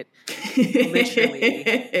shit, literally.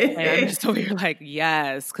 And I'm just over here like,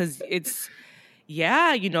 yes, because it's,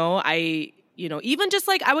 yeah, even just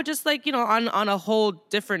like, I would just like, on a whole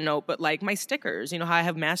different note, but like my stickers, how I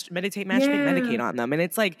have meditate, masturbate, medicate on them. And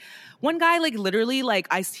it's like, one guy, like literally, like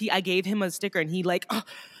I gave him a sticker and he like,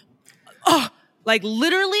 like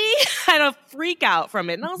literally had a freak out from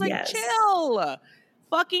it. And I was like, chill,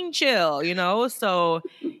 fucking chill, So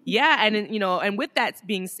yeah. And, and with that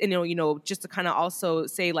being, just to kind of also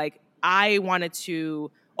say like, I wanted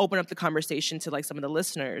to open up the conversation to like some of the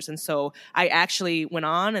listeners. And so I actually went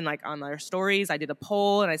on and like on our stories, I did a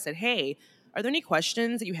poll and I said, hey, are there any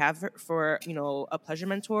questions that you have for a pleasure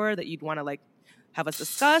mentor that you'd want to like have us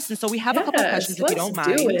discuss? And so we have a couple of questions if you don't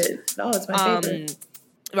mind. Do it. Oh, it's my favorite.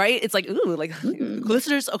 Right? It's like, ooh, like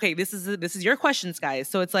listeners. Okay. This is your questions, guys.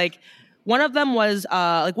 So it's like, one of them was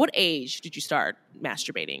like, what age did you start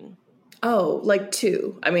masturbating? Oh, like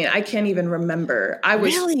 2. I mean, I can't even remember. I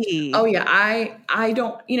was really. Oh yeah, I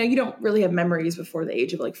don't. You don't really have memories before the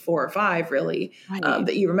age of like 4 or 5, really, right.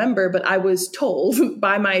 That you remember. But I was told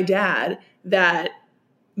by my dad that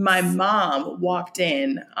my mom walked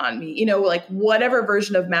in on me. Like whatever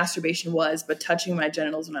version of masturbation was, but touching my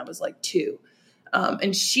genitals when I was like 2,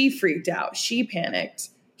 and she freaked out. She panicked.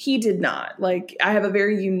 He did not. Like, I have a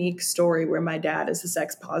very unique story where my dad is the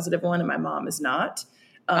sex positive one and my mom is not.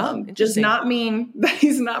 Does not mean that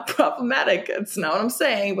he's not problematic. That's not what I'm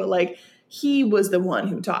saying. But like, he was the one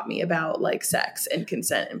who taught me about like sex and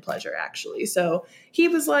consent and pleasure, actually. So he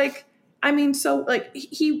was like, I mean, so like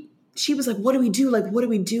she was like, what do we do? Like, what do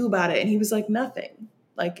we do about it? And he was like, nothing.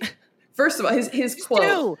 Like, first of all, his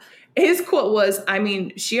quote. His quote was, I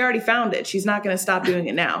mean, she already found it. She's not going to stop doing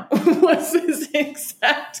it now. Was his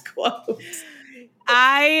exact quote.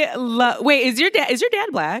 Wait, is your dad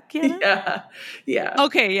black? Kiana? Yeah.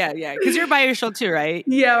 Okay, yeah. Because you're biracial too, right?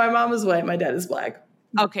 Yeah, my mom is white. My dad is black.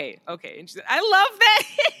 Okay. I love that.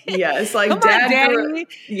 Yeah, it's like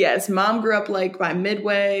yes, mom grew up like by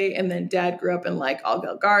Midway, and then dad grew up in like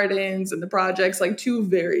Allgall Gardens and the projects, like 2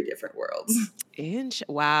 very different worlds.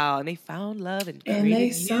 Wow, and they found love and they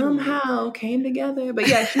somehow came together. But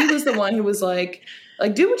yeah, he was the one who was like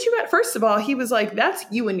do what you got. First of all, he was like, that's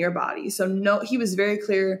you and your body. So no, he was very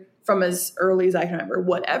clear from as early as I can remember,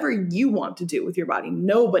 whatever you want to do with your body,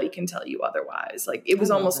 nobody can tell you otherwise. Like, it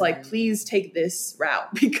was almost like, please take this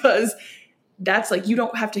route, because that's like, you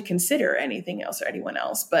don't have to consider anything else or anyone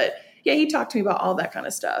else. But yeah, he talked to me about all that kind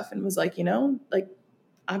of stuff and was like, like,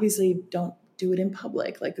 obviously don't do it in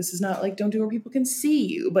public. Like, this is not like, don't do it where people can see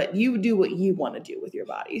you, but you do what you want to do with your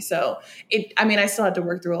body. So I still had to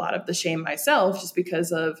work through a lot of the shame myself, just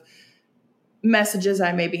because of messages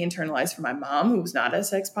I maybe internalized from my mom, who was not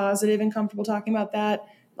as sex positive and comfortable talking about that.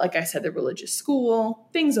 Like I said, the religious school,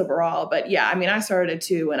 things overall. But yeah, I started at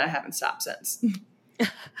 2 and I haven't stopped since.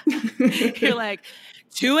 You're like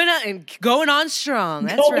 2 and going on strong.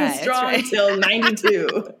 That's going right. Strong until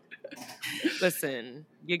 92. Listen,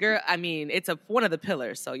 your girl, it's one of the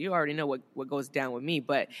pillars, so you already know what goes down with me.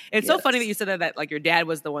 But it's so funny that you said that like your dad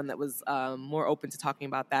was the one that was more open to talking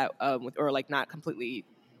about that, or like not completely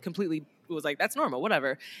was like, that's normal,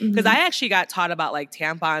 whatever. Because I actually got taught about like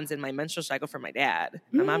tampons and my menstrual cycle from my dad.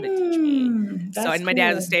 My mom didn't teach me. So, and my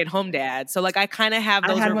dad was a stay-at-home dad. So like I kind of have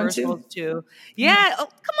those reversals too. Yeah. Oh,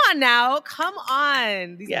 come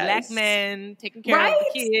on. These black men taking care of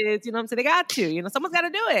the kids, you know what I'm saying? They got to, someone's got to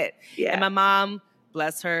do it. Yeah. And my mom,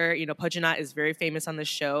 bless her, Pujana is very famous on this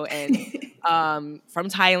show, and from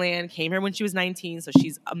Thailand, came here when she was 19. So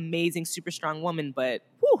she's amazing, super strong woman, but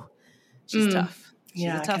she's tough. She's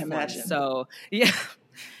a tough one. So yeah,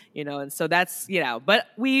 and so that's, but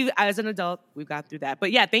we, as an adult, we've got through that.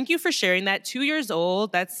 But yeah, thank you for sharing that. 2 years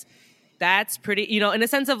old. That's pretty, in a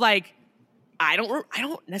sense of like, I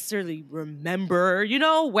don't necessarily remember,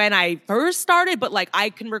 when I first started, but like I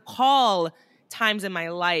can recall times in my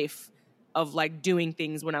life of like doing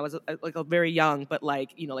things when I was like a very young, but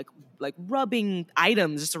like, you know, like rubbing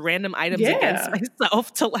items, just random items against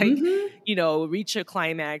myself to like, you know, reach a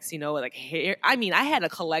climax, you know, like hair. I mean, I had a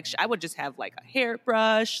collection. I would just have like a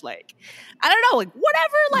hairbrush, like, I don't know, like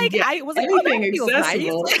whatever. Like I was like, oh, that feels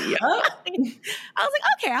accessible. nice. Yep. I was like,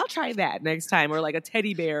 okay, I'll try that next time, or like a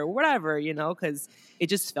teddy bear or whatever, you know, because it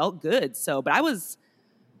just felt good. So, but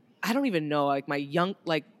I don't even know, like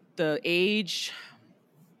like the age,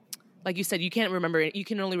 like you said, you can't remember it. You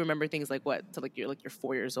can only remember things like what, to like you're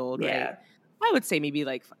 4 years old, right? I would say maybe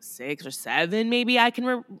like 6 or 7, maybe I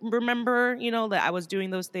can remember, you know, that I was doing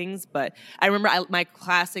those things. But I remember my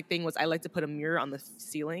classic thing was I like to put a mirror on the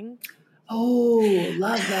ceiling. Oh,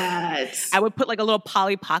 love that. I would put like a little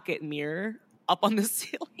Polly Pocket mirror up on the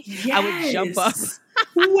ceiling. Yes. I would jump up.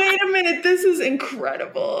 Wait a minute. This is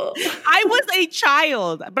incredible. I was a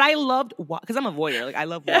child, but I loved, because I'm a voyeur. Like I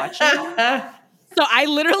love watching. So I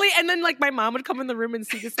literally, and then like my mom would come in the room and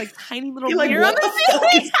see this like tiny little mirror on the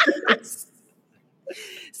ceiling.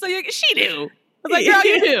 So she knew. I was like, girl,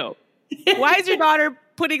 you knew. Why is your daughter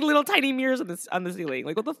putting little tiny mirrors on the ceiling?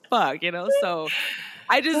 Like, what the fuck, you know? So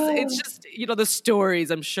it's just, you know, the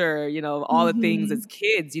stories, I'm sure, you know, all the things as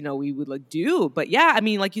kids, you know, we would like do. But yeah, I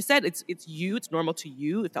mean, like you said, it's you, it's normal to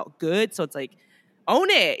you. It felt good. So it's like, own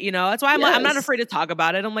it, you know. That's why I'm not afraid to talk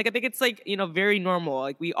about it. I'm like, I think it's like, you know, very normal.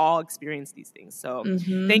 Like we all experience these things. So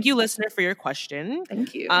thank you, listener, for your question.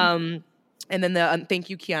 Thank you. And then thank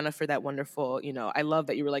you, Kiana, for that wonderful, you know, I love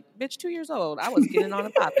that you were like, bitch, 2 years old. I was getting on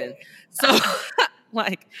and popping. So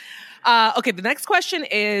like, okay, the next question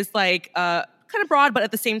is like kind of broad, but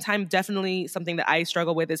at the same time, definitely something that I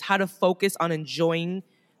struggle with is how to focus on enjoying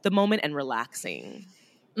the moment and relaxing.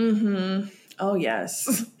 Oh,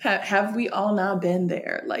 yes. Have we all now been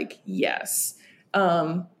there? Like, yes.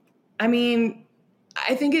 I mean,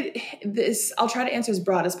 I think I'll try to answer as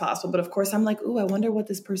broad as possible, but of course I'm like, ooh, I wonder what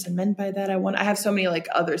this person meant by that. I have so many like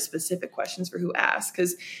other specific questions for who asked,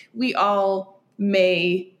 because we all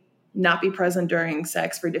may not be present during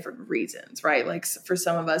sex for different reasons, right? Like for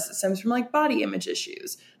some of us, it stems from like body image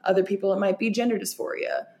issues. Other people, it might be gender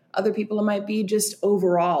dysphoria. Other people, it might be just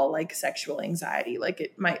overall like sexual anxiety. Like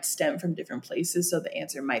it might stem from different places. So the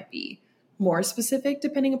answer might be more specific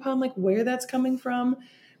depending upon like where that's coming from.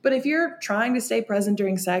 But if you're trying to stay present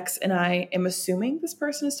during sex, and I am assuming this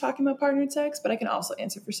person is talking about partnered sex, but I can also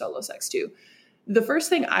answer for solo sex too. The first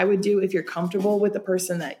thing I would do if you're comfortable with the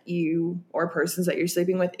person that you or persons that you're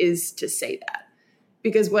sleeping with is to say that.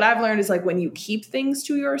 Because what I've learned is like when you keep things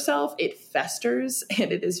to yourself, it festers,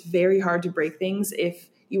 and it is very hard to break things if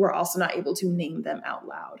you are also not able to name them out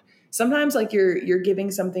loud. Sometimes like you're giving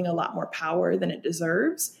something a lot more power than it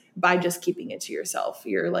deserves by just keeping it to yourself.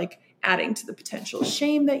 You're like adding to the potential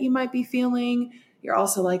shame that you might be feeling. You're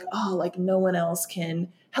also like, oh, like no one else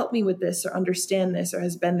can help me with this or understand this or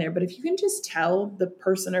has been there. But if you can just tell the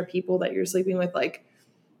person or people that you're sleeping with, like,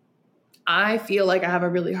 I feel like I have a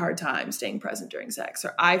really hard time staying present during sex,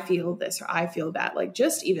 or I feel this, or I feel that, like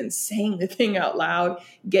just even saying the thing out loud,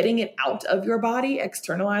 getting it out of your body,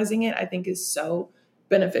 externalizing it, I think is so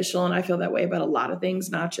beneficial. And I feel that way about a lot of things,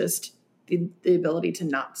 not just the ability to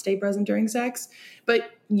not stay present during sex,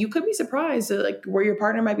 but you could be surprised at like where your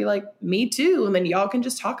partner might be like, me too. And then y'all can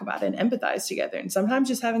just talk about it and empathize together. And sometimes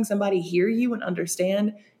just having somebody hear you and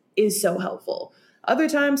understand is so helpful. Other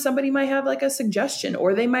times somebody might have like a suggestion,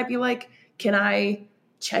 or they might be like, can I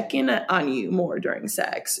check in on you more during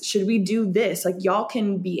sex? Should we do this? Like y'all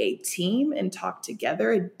can be a team and talk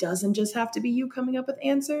together. It doesn't just have to be you coming up with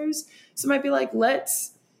answers. So it might be like,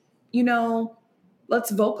 let's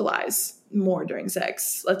vocalize more during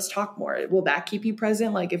sex. Let's talk more. Will that keep you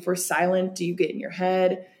present? Like if we're silent, do you get in your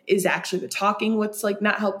head? Is actually the talking what's like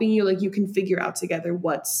not helping you? Like you can figure out together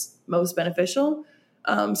what's most beneficial.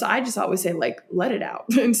 So I just always say like, let it out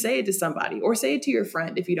and say it to somebody, or say it to your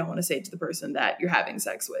friend. If you don't want to say it to the person that you're having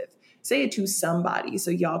sex with, say it to somebody so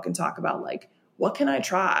y'all can talk about like, what can I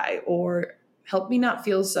try? Or help me not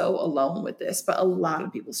feel so alone with this. But a lot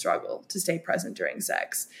of people struggle to stay present during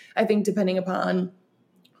sex. I think depending upon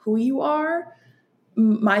who you are,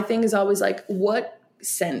 my thing is always like, what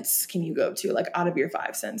sense can you go to, like out of your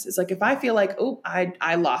 5 senses? Like if I feel like, oh,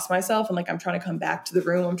 I lost myself and like I'm trying to come back to the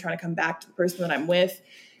room, I'm trying to come back to the person that I'm with,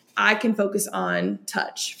 I can focus on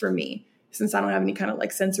touch for me. Since I don't have any kind of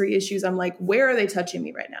like sensory issues, I'm like, where are they touching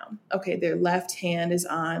me right now? Okay, their left hand is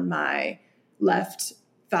on my left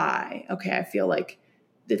thigh. Okay, I feel like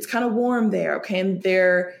it's kind of warm there. Okay, and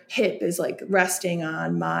their hip is like resting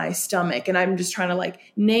on my stomach. And I'm just trying to like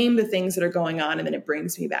name the things that are going on, and then it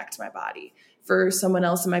brings me back to my body. For someone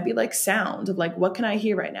else, it might be like sound of like, what can I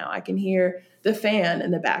hear right now? I can hear the fan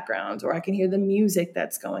in the background, or I can hear the music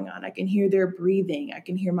that's going on. I can hear their breathing. I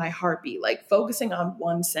can hear my heartbeat, like focusing on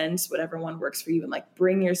one sense, whatever one works for you, and like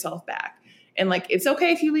bring yourself back. And like, it's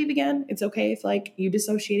okay if you leave again. It's okay if like you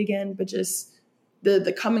dissociate again, but just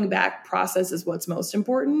the coming back process is what's most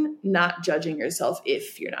important, not judging yourself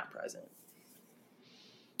if you're not present.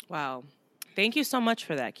 Wow. Thank you so much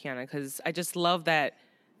for that, Kiana, because I just love that,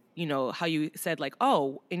 you know, how you said like,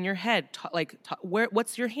 oh, in your head,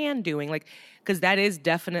 what's your hand doing? Like, because that is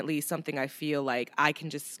definitely something I feel like I can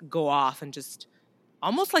just go off and just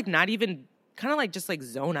almost like not even kind of like just like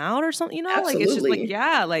zone out or something, you know? Absolutely. Like, it's just like,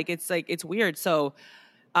 yeah, like, it's weird. So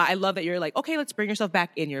I love that you're like, okay, let's bring yourself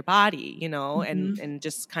back in your body, you know, and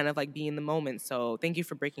just kind of like be in the moment. So thank you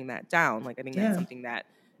for breaking that down. Like, I think that's something that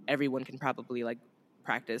everyone can probably like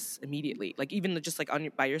practice immediately, like even just like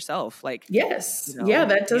by yourself, like yes, you know, yeah,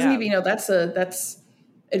 that doesn't even, you know, that's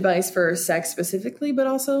advice for sex specifically, but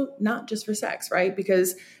also not just for sex, right?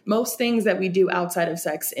 Because most things that we do outside of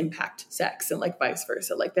sex impact sex, and like vice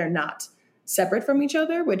versa, like they're not separate from each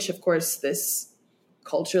other, which of course this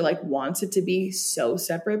culture like wants it to be so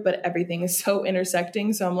separate, but everything is so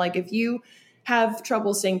intersecting. So I'm like, if you have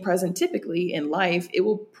trouble staying present typically in life, it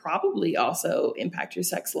will probably also impact your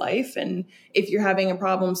sex life. And if you're having a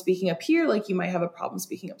problem speaking up here, like you might have a problem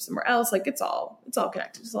speaking up somewhere else. Like it's all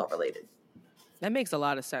connected. It's all related. That makes a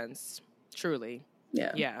lot of sense. Truly.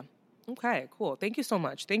 Yeah. Okay, cool. Thank you so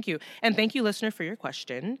much. Thank you. And thank you, listener, for your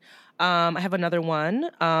question. I have another one.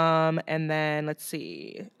 And then let's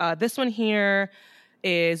see. This one here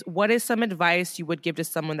is, what is some advice you would give to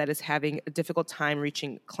someone that is having a difficult time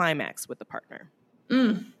reaching climax with a partner?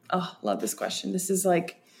 Oh, love this question. This is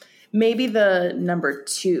like maybe the number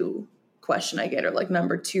 2 question I get, or like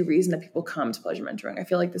number 2 reason that people come to pleasure mentoring. I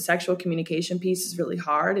feel like the sexual communication piece is really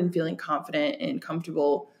hard, and feeling confident and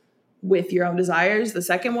comfortable with your own desires. The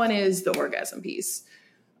second one is the orgasm piece.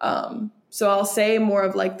 So I'll say more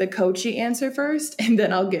of like the coachy answer first, and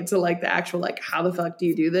then I'll get to like the actual, like, how the fuck do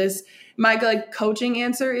you do this? My like coaching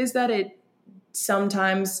answer is that it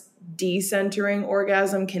sometimes decentering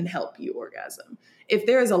orgasm can help you orgasm. If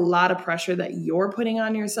there is a lot of pressure that you're putting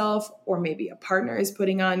on yourself, or maybe a partner is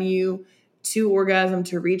putting on you to orgasm,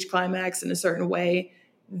 to reach climax in a certain way,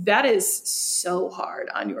 that is so hard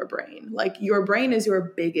on your brain. Like your brain is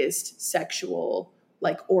your biggest sexual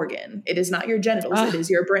like organ. It is not your genitals. It is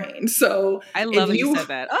your brain. So I love that you said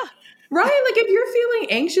that. Right? Like if you're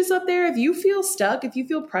feeling anxious up there, if you feel stuck, if you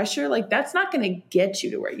feel pressure, like that's not going to get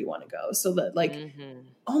you to where you want to go. So that like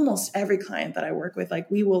almost every client that I work with, like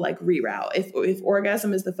we will like reroute. If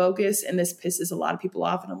orgasm is the focus and this pisses a lot of people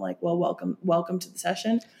off, and I'm like, well, welcome to the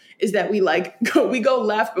session, is that we go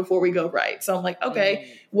left before we go right. So I'm like,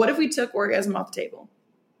 okay, what if we took orgasm off the table?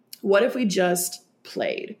 What if we just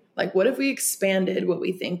played? Like, what if we expanded what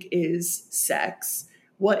we think is sex?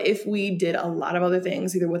 What if we did a lot of other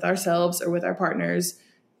things, either with ourselves or with our partners,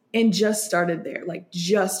 and just started there, like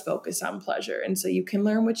just focus on pleasure? And so you can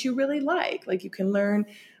learn what you really like. Like you can learn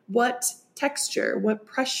what texture, what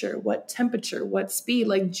pressure, what temperature, what speed,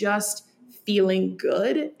 like just feeling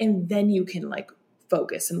good. And then you can like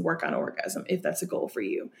focus and work on orgasm if that's a goal for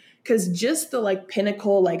you. Because just the like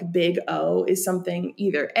pinnacle, like big O is something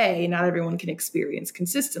either A, not everyone can experience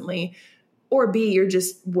consistently, or B, you're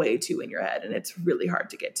just way too in your head and it's really hard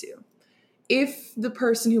to get to. If the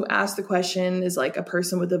person who asked the question is like a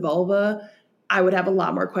person with a vulva, I would have a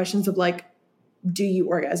lot more questions of like, do you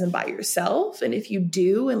orgasm by yourself? And if you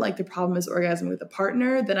do, and like the problem is orgasm with a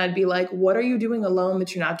partner, then I'd be like, what are you doing alone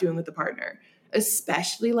that you're not doing with a partner?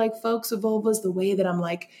 Especially like folks with vulvas, the way that I'm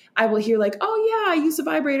like, I will hear like, oh yeah, I use a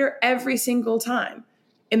vibrator every single time.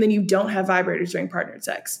 And then you don't have vibrators during partnered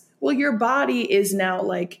sex. Well, your body is now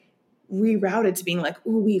like rerouted to being like,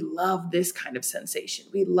 ooh, we love this kind of sensation.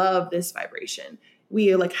 We love this vibration.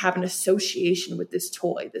 We like have an association with this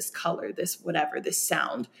toy, this color, this whatever, this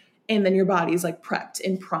sound. And then your body is like prepped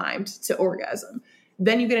and primed to orgasm.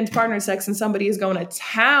 Then you get into partner sex and somebody is going to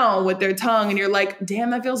town with their tongue and you're like, damn,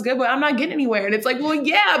 that feels good, but I'm not getting anywhere. And it's like, well,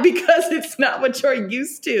 yeah, because it's not what you're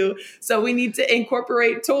used to. So we need to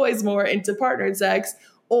incorporate toys more into partnered sex,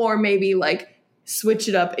 or maybe like switch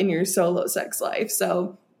it up in your solo sex life.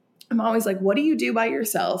 So I'm always like, what do you do by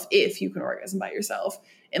yourself if you can orgasm by yourself?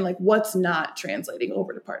 And like, what's not translating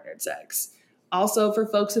over to partnered sex? Also, for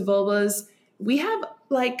folks with vulvas, we have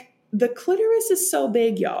like, the clitoris is so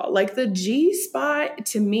big, y'all. Like the G spot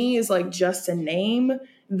to me is like just a name.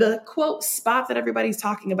 The quote spot that everybody's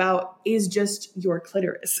talking about is just your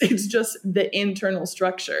clitoris. It's just the internal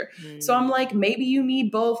structure. So I'm like, maybe you need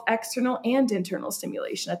both external and internal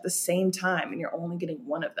stimulation at the same time and you're only getting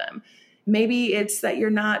one of them. Maybe it's that you're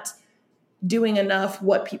not doing enough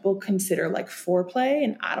what people consider like foreplay.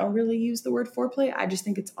 And I don't really use the word foreplay. I just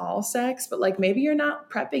think it's all sex. But like maybe you're not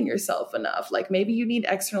prepping yourself enough. Like maybe you need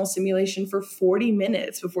external stimulation for 40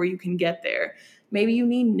 minutes before you can get there. Maybe you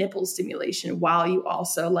need nipple stimulation while you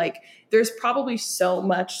also like, there's probably so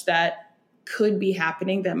much that could be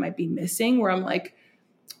happening that might be missing where I'm like,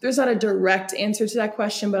 there's not a direct answer to that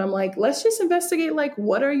question, but I'm like, let's just investigate, like,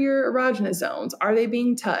 what are your erogenous zones? Are they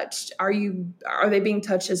being touched? Are they being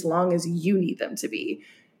touched as long as you need them to be?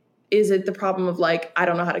 Is it the problem of like, I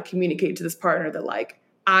don't know how to communicate to this partner that like,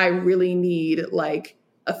 I really need like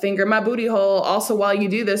a finger in my booty hole also while you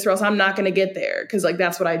do this or else I'm not going to get there. Cause like,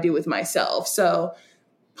 that's what I do with myself. So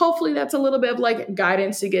hopefully that's a little bit of like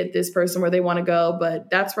guidance to get this person where they want to go. But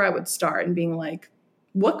that's where I would start and being like,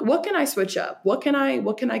 what can I switch up? What can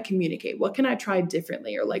I communicate? What can I try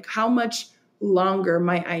differently? Or like, how much longer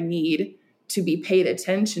might I need to be paid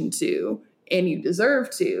attention to and you deserve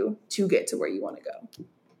to get to where you want to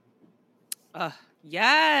go?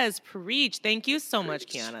 Yes, preach. Thank you so much,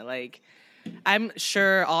 Kiana. Like, I'm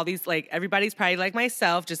sure all these, like, everybody's probably like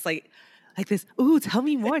myself, just like this, ooh, tell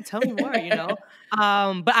me more, you know?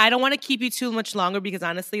 But I don't want to keep you too much longer because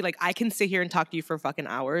honestly, like I can sit here and talk to you for fucking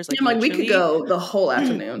hours. Like, we could go the whole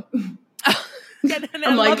afternoon. And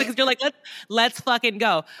I love it because you're like, let's fucking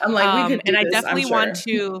go. I'm like, we could do this, I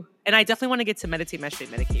definitely want to get to meditate,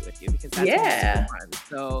 medicate with you because that's fun.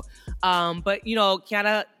 So, but you know,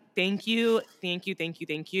 Kiana, thank you.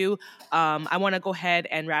 I want to go ahead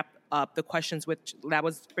and wrap up the questions, which that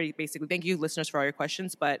was pretty basically. Thank you, listeners, for all your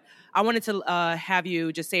questions. But I wanted to have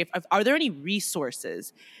you just say, are there any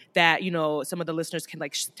resources that, you know, some of the listeners can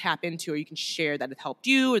like tap into or you can share that have helped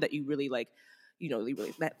you or that you really like, you know,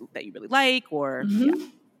 that you really like or,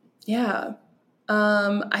 Yeah.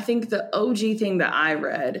 I think the OG thing that I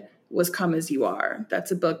read was Come As You Are.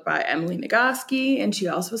 That's a book by Emily Nagoski, and she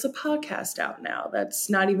also has a podcast out now that's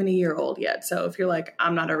not even a year old yet. So if you're like,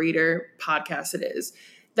 I'm not a reader, podcast it is.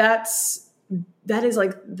 That is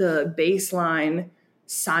like the baseline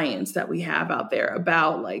science that we have out there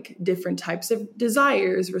about like different types of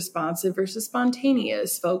desires, responsive versus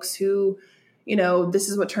spontaneous, folks who, you know, this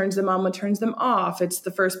is what turns them on, what turns them off. It's the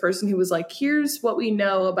first person who was like, here's what we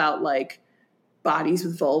know about like bodies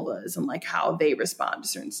with vulvas and like how they respond to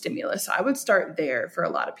certain stimulus. So I would start there for a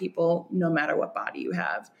lot of people, no matter what body you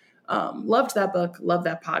have. Loved that book, loved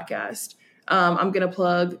that podcast. I'm going to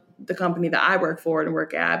plug the company that I work for and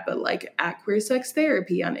work at, but like at Queer Sex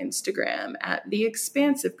Therapy on Instagram, at The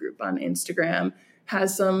Expansive Group on Instagram,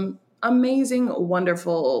 has some amazing,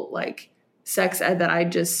 wonderful like sex ed that I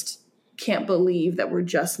just can't believe that we're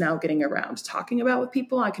just now getting around to talking about with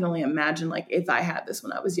people. I can only imagine like if I had this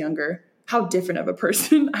when I was younger, how different of a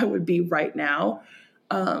person I would be right now.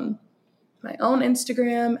 My own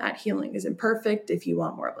Instagram at Healing Isn't Perfect. If you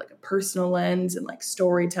want more of like a personal lens and like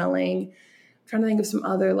storytelling, trying to think of some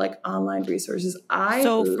other like online resources.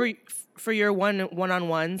 For your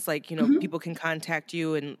one-on-ones, like, you know, people can contact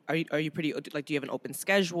you, and are you pretty like, do you have an open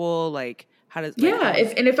schedule? Like, how does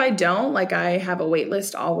if I don't, like, I have a wait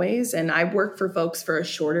list always, and I work for folks for a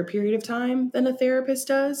shorter period of time than a therapist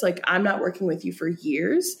does. Like, I'm not working with you for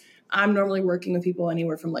years. I'm normally working with people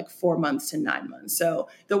anywhere from like 4 months to 9 months. So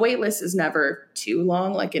the wait list is never too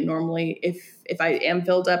long. Like it normally, if I am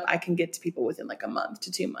filled up, I can get to people within like a month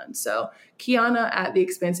to 2 months. So Kiana at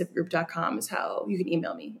theexpansivegroup.com is how you can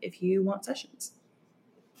email me if you want sessions.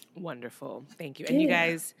 Wonderful. Thank you. And you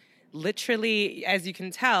guys, literally, as you can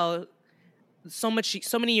tell, so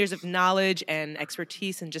many years of knowledge and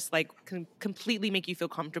expertise and just like can completely make you feel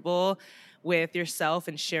comfortable with yourself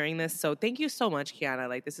and sharing this. So thank you so much, Kiana.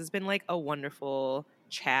 Like, this has been like a wonderful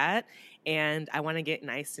chat, and I want to get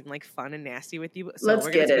nice and like fun and nasty with you. So Let's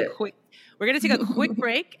get it. We're going to take a quick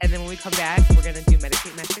break, and then when we come back, we're going to do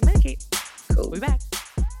meditate, masturbate, medicate. Cool. We'll be back.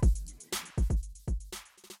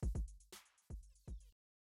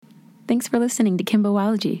 Thanks for listening to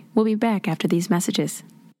Kimboology. We'll be back after these messages.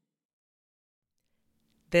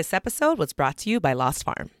 This episode was brought to you by Lost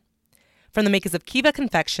Farm. From the makers of Kiva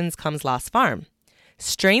Confections comes Lost Farm.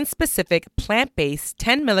 Strain-specific, plant-based,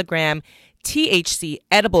 10 milligram THC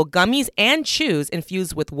edible gummies and chews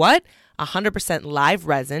infused with what? 100% live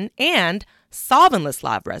resin and solventless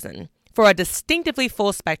live resin for a distinctively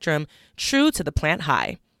full spectrum, true to the plant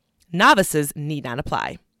high. Novices need not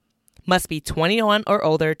apply. Must be 21 or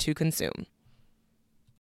older to consume.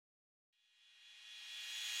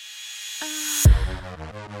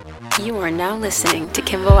 You are now listening to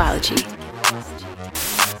Kimboology.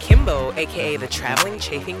 Kimbo, aka the Traveling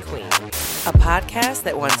Chafing Queen, a podcast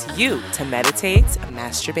that wants you to meditate,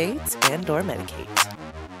 masturbate, and or medicate.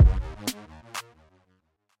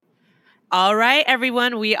 All right,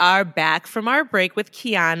 everyone, we are back from our break with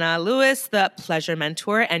Kiana Lewis, the pleasure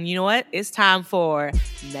mentor. And you know what? It's time for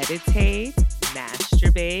meditate,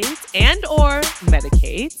 masturbate, and or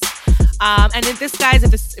medicate. And if this, guys,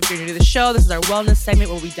 if you're new to the show, this is our wellness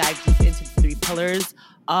segment where we dive deep into the 3 pillars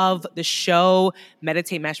of the show: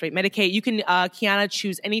 meditate, masturbate, medicate. You can, Kiana,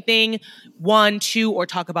 choose anything, 1, 2, or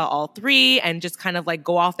talk about all 3, and just kind of like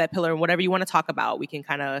go off that pillar and whatever you want to talk about, we can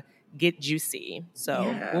kind of get juicy. So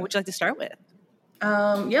what would you like to start with?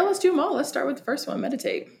 Let's do them all. Let's start with the first one,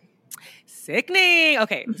 meditate. Sickening.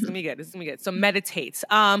 Okay, this is gonna be good. So meditate. So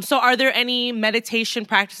are there any meditation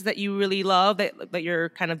practices that you really love that you're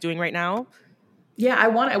kind of doing right now? Yeah, I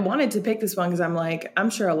wanted to pick this one because I'm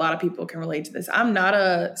sure a lot of people can relate to this. I'm not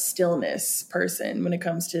a stillness person when it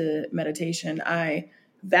comes to meditation. I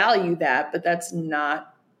value that, but that's not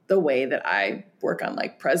the way that I work on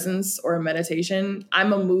like presence or meditation.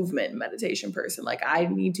 I'm a movement meditation person. Like I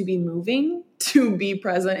need to be moving to be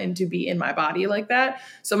present and to be in my body like that.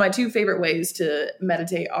 So my 2 favorite ways to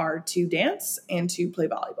meditate are to dance and to play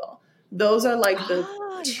volleyball. Those are like the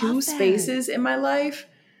 2 spaces in my life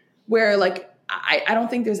where like I don't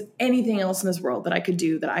think there's anything else in this world that I could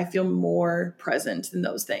do that I feel more present than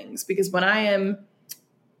those things. Because when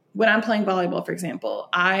I'm playing volleyball, for example,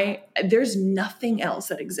 there's nothing else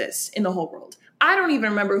that exists in the whole world. I don't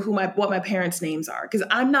even remember what my parents' names are because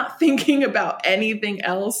I'm not thinking about anything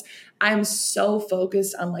else. I'm so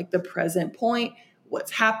focused on like the present point,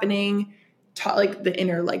 what's happening, like the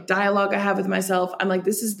inner like dialogue I have with myself. I'm like,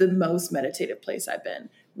 this is the most meditative place I've been.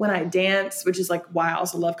 When I dance, which is like why I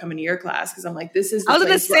also love coming to your class because I'm like, this is the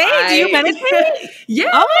place where do you meditate? Yeah.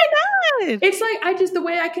 Oh my God. It's like the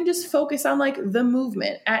way I can just focus on like the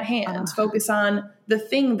movement at hand, focus on the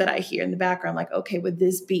thing that I hear in the background, like, okay, with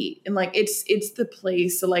this beat. And like, it's the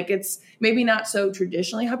place. So like, it's maybe not so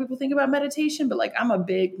traditionally how people think about meditation, but like, I'm a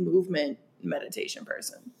big movement meditation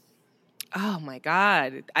person. Oh my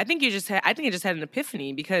God. I think I just had an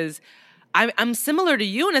epiphany because I'm similar to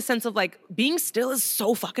you in a sense of like being still is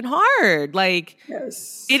so fucking hard. Like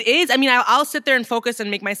yes. It is. I mean, I'll sit there and focus and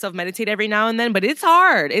make myself meditate every now and then, but it's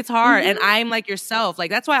hard. It's hard. Mm-hmm. And I'm like yourself.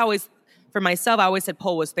 Like that's why for myself, I always said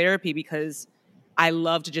pole was therapy because I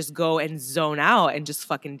love to just go and zone out and just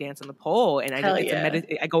fucking dance on the pole. And I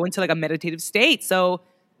go into like a meditative state. So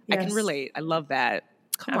yes. I can relate. I love that.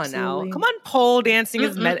 Come Absolutely. On now. Come on, pole dancing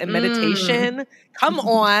is meditation. Come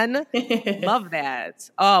on. Love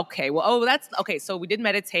that. Okay. Well, that's okay. So we did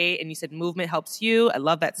meditate and you said movement helps you. I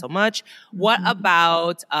love that so much. What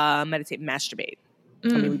about meditate, masturbate? I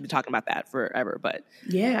mean, we've been talking about that forever, but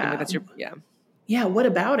that's your, Yeah. What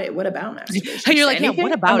about it? What about masturbation? You're like, anything?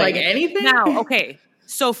 What about it? Like anything? Now, okay.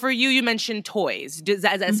 So for you mentioned toys. Is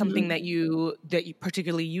that something that you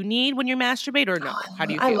particularly you need when you masturbate or no? How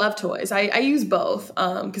do you feel? I love toys. I use both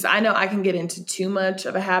because I know I can get into too much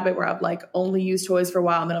of a habit where I've like only used toys for a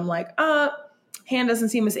while and then I'm like, hand doesn't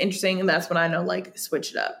seem as interesting. And that's when I know like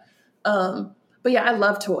switch it up. But yeah, I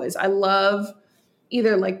love toys. I love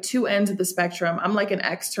either like 2 ends of the spectrum. I'm like an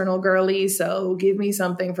external girly. So give me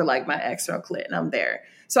something for like my external clit and I'm there.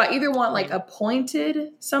 So I either want like a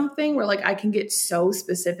pointed something where like I can get so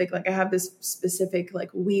specific. Like I have this specific like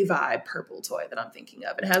We Vibe purple toy that I'm thinking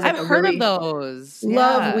of. It has like I've heard of those.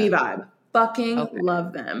 Love We Vibe. Fucking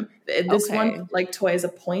love them. This one like toy has a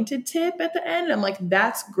pointed tip at the end. And I'm like,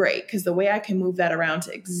 that's great. Because the way I can move that around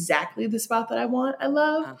to exactly the spot that I want, I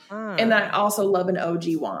love. And then I also love an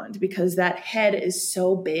OG wand because that head is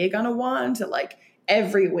so big on a wand that like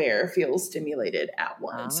everywhere feels stimulated at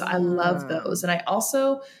once. So I love those. And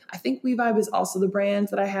I think We Vibe is also the brand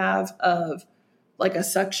that I have of like a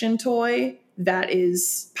suction toy that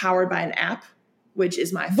is powered by an app, which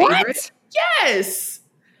is my favorite. What? Yes.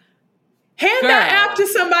 Hand that app to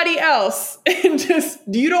somebody else and just,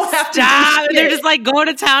 you don't have to stop. They're just like going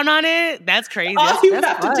to town on it. That's crazy. All you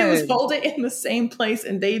have to do is hold it in the same place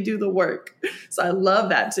and they do the work. So I love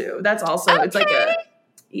that too. That's also, it's like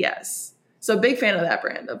yes. So big fan of that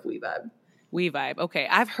brand of We Vibe. We Vibe. Okay.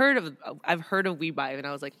 I've heard of We Vibe and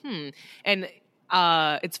I was like, And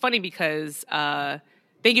it's funny because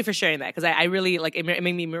thank you for sharing that because I really like it made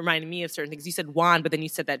me remind me of certain things. You said wand, but then you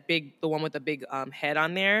said the one with the big head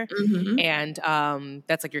on there. Mm-hmm. And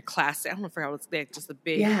that's like your classic. I don't know if it's like just the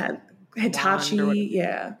big Hitachi.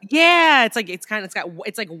 Yeah. Yeah. It's like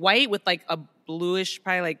it's like white with like a bluish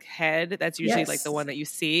probably like head. That's usually like the one that you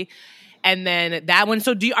see. And then that one.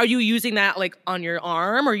 So are you using that like on your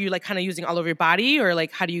arm or are you like kind of using all over your body or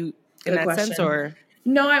like how do you in that sense or?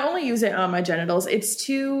 No, I only use it on my genitals. It's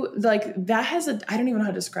too like that has I don't even know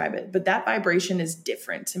how to describe it, but that vibration is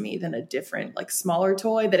different to me than a different like smaller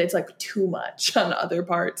toy that it's like too much on other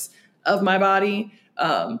parts of my body.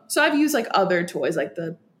 So I've used like other toys, like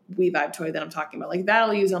the We Vibe toy that I'm talking about. Like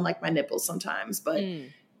that'll use on like my nipples sometimes, but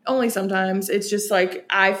only sometimes. It's just like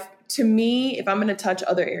to me, if I'm going to touch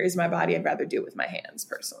other areas of my body, I'd rather do it with my hands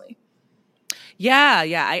personally.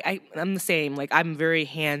 Yeah. I'm the same. Like I'm very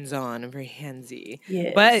hands-on. I'm very handsy.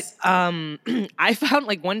 Yes. But I found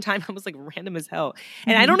like one time I was like random as hell.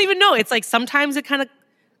 And I don't even know. It's like sometimes it kind of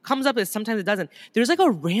comes up and sometimes it doesn't. There's like a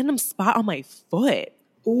random spot on my foot.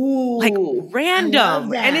 Ooh. Like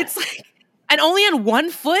random. And it's like, and only on one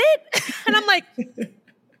foot? And I'm like,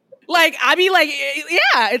 I'd be like,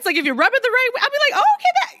 yeah, it's like if you rub it the right way, I'd be like,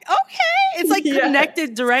 oh, okay. It's like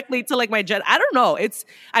connected directly to like my I don't know.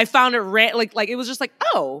 I found it like it was just like,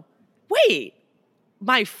 oh, wait,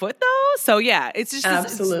 my foot though? So yeah, it's just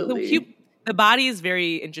absolutely. The body is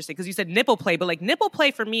very interesting because you said nipple play, but like nipple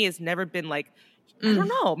play for me has never been like, I don't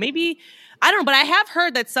know, maybe, I don't know, but I have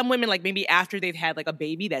heard that some women like maybe after they've had like a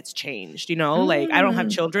baby that's changed, you know, like I don't have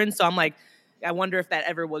children. So I'm like, I wonder if that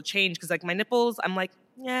ever will change because like my nipples, I'm like,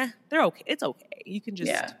 yeah, they're okay. It's okay. You can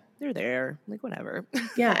just, they're there. Like whatever.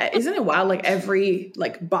 Yeah. Isn't it wild? Like every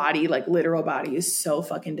like body, like literal body is so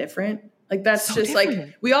fucking different. Like that's so just different.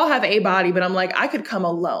 Like we all have a body, but I'm like, I could come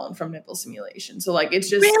alone from nipple stimulation. So like, it's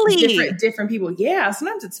just different people. Yeah.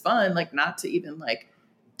 Sometimes it's fun, like not to even like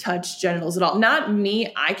touch genitals at all. Not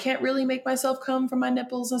me. I can't really make myself come from my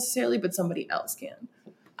nipples necessarily, but somebody else can.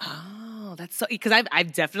 Oh, that's so, because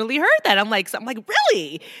I've definitely heard that. I'm like,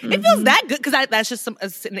 really? It feels that good? Because that's just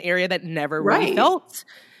an area that never really felt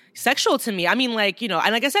sexual to me. I mean, like, you know,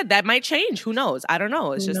 and like I said, that might change. Who knows? I don't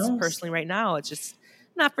know. It's just personally right now, it's just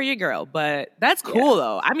not for your girl. But that's cool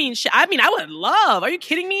though. I mean, I would love. Are you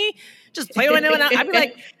kidding me? Just play with it. I'd be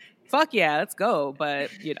like, fuck yeah, let's go. But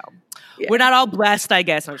you know, we're not all blessed, I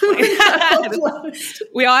guess.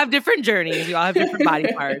 We all have different journeys. We all have different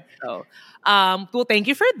body parts. So. Well, thank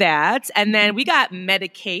you for that. And then we got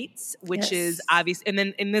Medicate, which is obvious. And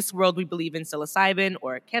then in this world, we believe in psilocybin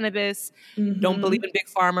or cannabis. Don't believe in big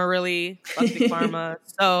pharma, really. Fuck big pharma.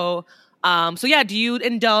 So yeah, do you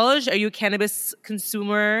indulge? Are you a cannabis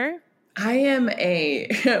consumer? I am a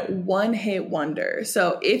one-hit wonder.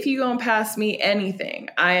 So if you go and pass me anything,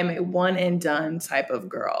 I am a one and done type of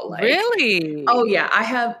girl. Like, really? Oh yeah, I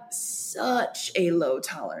have such a low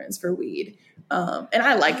tolerance for weed. And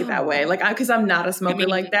I like it that way. Like, because I'm not a smoker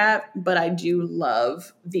like that, but I do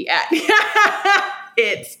love the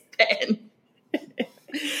it's pen.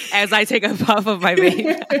 As I take a puff of my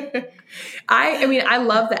vape. I mean, I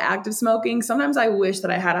love the act of smoking. Sometimes I wish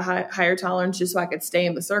that I had a higher tolerance just so I could stay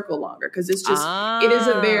in the circle longer. Because it's just, it is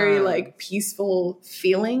a very like peaceful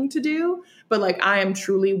feeling to do. But like, I am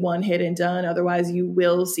truly one hit and done. Otherwise, you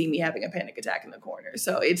will see me having a panic attack in the corner.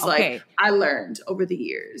 So it's like, I learned over the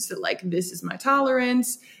years that like, this is my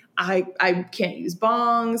tolerance. I can't use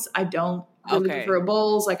bongs. I don't really prefer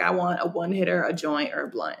bowls. Like I want a one hitter, a joint, or a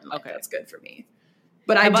blunt. Like that's good for me.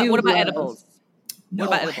 But what about edibles? No,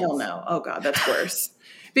 hell no. Oh God, that's worse.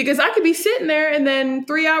 Because I could be sitting there and then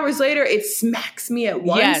 3 hours later it smacks me at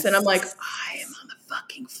once and I'm like, I am on the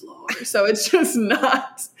fucking floor. So it's just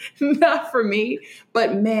not for me.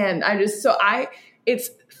 But man, it's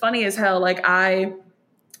funny as hell. Like I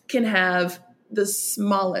can have the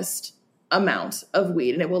smallest amount of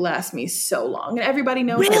weed and it will last me so long. And everybody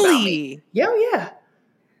knows that about me. Yeah.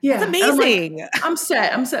 That's amazing. I'm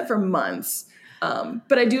set for months.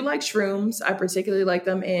 But I do like shrooms. I particularly like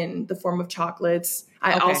them in the form of chocolates.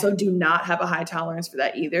 I also do not have a high tolerance for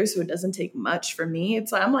that either. So it doesn't take much for me.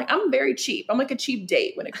 It's like, I'm very cheap. I'm like a cheap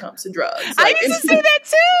date when it comes to drugs. Like, I used to say that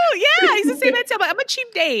too. Yeah, I used to say that too. I'm a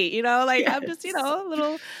cheap date, you know, like I'm just, you know, a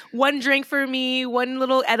little one drink for me, one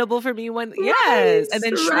little edible for me, one. Yes. And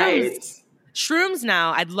then shrooms. Shrooms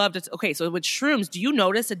now, I'd love to. Okay, so with shrooms, do you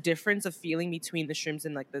notice a difference of feeling between the shrooms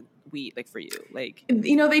and like the weed, like for you? Like,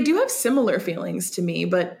 you know, they do have similar feelings to me,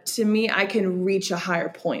 but to me, I can reach a higher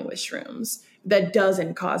point with shrooms that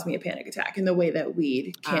doesn't cause me a panic attack in the way that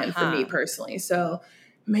weed can for me personally. So,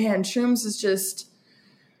 man, shrooms is just.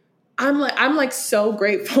 I'm like so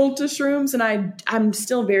grateful to shrooms, and I'm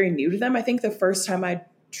still very new to them. I think the first time I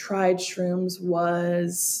tried shrooms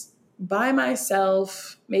was by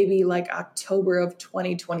myself, maybe like October of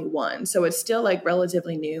 2021. So it's still like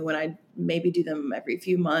relatively new and I maybe do them every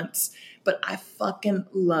few months, but I fucking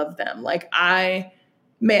love them. Like a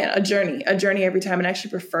journey every time. And I actually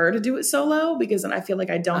prefer to do it solo because then I feel like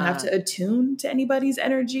I don't have to attune to anybody's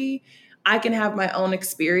energy. I can have my own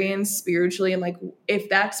experience spiritually. And like, if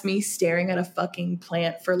that's me staring at a fucking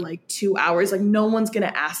plant for like 2 hours, like no one's going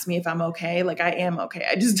to ask me if I'm okay. Like I am okay.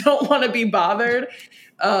 I just don't want to be bothered.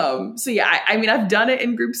 So yeah, I mean, I've done it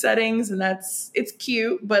in group settings and it's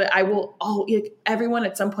cute, but I will, everyone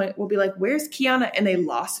at some point will be like, where's Kiana? And they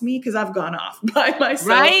lost me because I've gone off by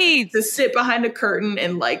myself to sit behind a curtain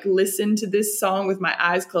and like listen to this song with my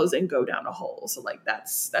eyes closed and go down a hole. So like,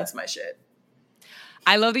 that's my shit.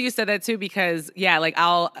 I love that you said that too, because like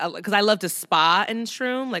because I love to spa and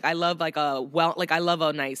shroom. Like I love like I love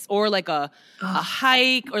a nice, or like a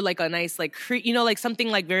hike, or like a nice, like, like something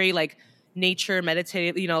like very like nature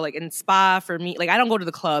meditative, like in spa for me. Like I don't go to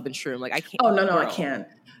the club and shroom. Like I can't. Oh, no, I can't.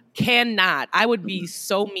 Cannot. I would be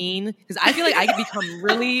so mean because I feel like I could become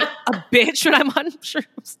really a bitch when I'm on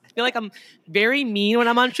shrooms. I feel like I'm very mean when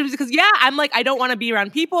I'm on shrooms because I'm like, I don't want to be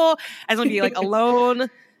around people. I just want to be like alone.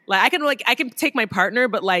 Like I can take my partner,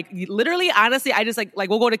 but like literally, honestly, I just like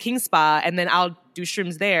we'll go to King Spa and then I'll do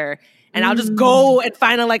shrooms there, and I'll just go and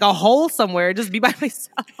find a hole somewhere, just be by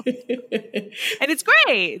myself, and it's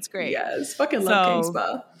great. It's great. Yes, fucking love King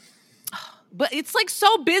Spa. But it's like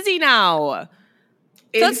so busy now.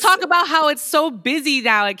 Let's talk about how it's so busy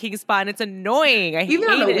now at King Spa, and it's annoying. I hate it. Even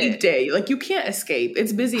on a weekday, like you can't escape.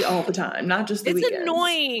 It's busy all the time, not just the weekends. It's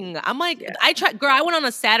annoying. I'm like, I went on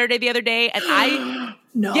a Saturday the other day, and I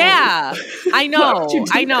no, yeah, I know,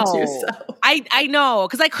 I know, I know,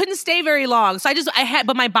 because I couldn't stay very long. So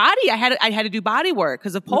but my body, I had to do body work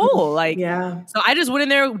because of pole. So I just went in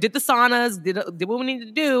there, did the saunas, did what we needed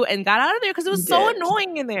to do, and got out of there because it was so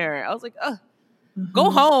annoying in there. I was like, ugh.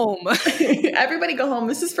 Go home. Everybody go home.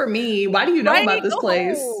 This is for me. Why do you know about this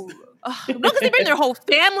place? No, because they bring their whole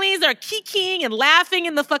families. They're kikiing and laughing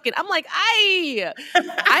in the fucking. I'm like, I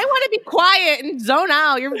want to be quiet and zone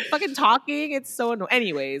out. You're fucking talking. It's so annoying.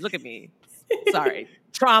 Anyways, look at me. Sorry,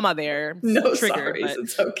 trauma there. No, triggered, sorry.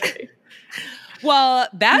 It's okay. Well,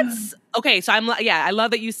 that's okay. So I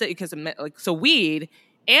love that you said because so weed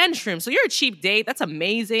and shrooms. So you're a cheap date. That's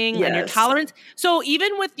amazing. Yes. And your tolerance. So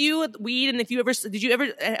even with you with weed, and did you ever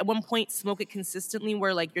at one point smoke it consistently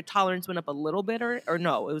where like your tolerance went up a little bit or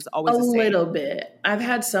no, it was always the same? A little bit. I've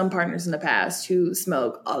had some partners in the past who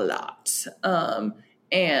smoke a lot.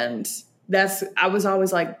 And I was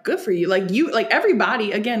always like, good for you. Like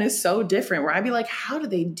everybody again is so different where I'd be like, how do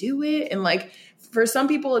they do it? And like, for some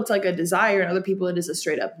people it's like a desire and other people it is a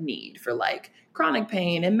straight up need for like chronic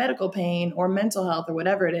pain and medical pain or mental health or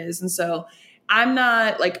whatever it is. And so I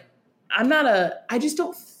just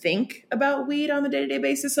don't think about weed on the day-to-day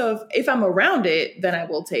basis. So if I'm around it, then I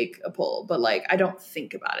will take a pull, but like, I don't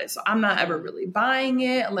think about it. So I'm not ever really buying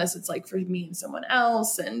it unless it's like for me and someone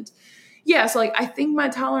else. And so like, I think my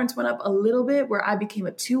tolerance went up a little bit where I became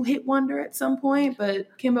a 2-hit wonder at some point,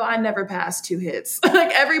 but Kimbo, I never passed 2 hits.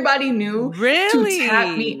 Like everybody knew to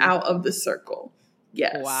tap me out of the circle.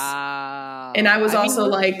 Yes. Wow. And I was also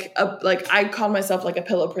I called myself like a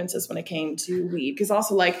pillow princess when it came to weed. Cause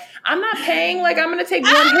also like, I'm not paying, like I'm going to take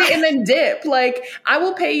one hit and then dip. Like I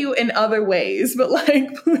will pay you in other ways, but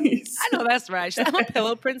like, please. I know that's right. I'm a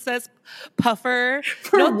pillow princess puffer.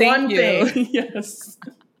 For one thing. Yes.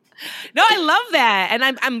 No, I love that.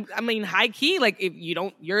 And I mean, high key, like if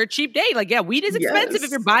you're a cheap date. Like, weed is expensive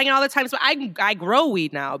if you're buying it all the time. So I grow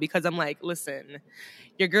weed now because I'm like, listen,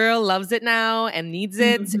 your girl loves it now and needs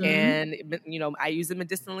it. Mm-hmm. And, I use it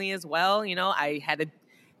medicinally as well. I had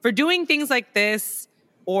for doing things like this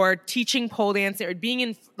or teaching pole dancing or being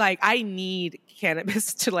in, like, I need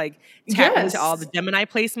cannabis to like tap into all the Gemini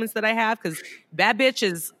placements that I have because that bitch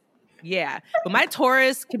is, but my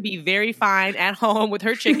Taurus can be very fine at home with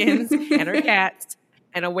her chickens and her cats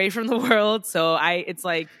and away from the world. So it's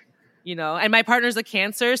like, and my partner's a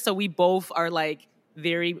Cancer. So we both are like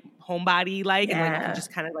very homebody-like and like can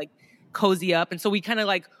just kind of like cozy up. And so we kind of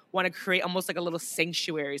like want to create almost like a little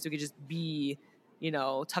sanctuary so we could just be,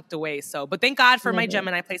 tucked away. So, but thank God for my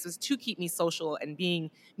Gemini places to keep me social and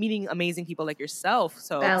meeting amazing people like yourself.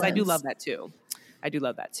 So 'cause I do love that too.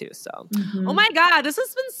 So, oh my God, this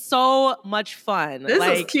has been so much fun.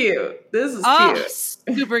 This is cute. This is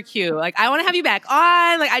cute. Super cute. Like, I want to have you back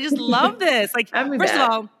on. Like, I just love this. Like, first of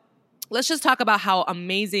all, let's just talk about how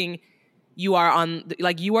amazing you are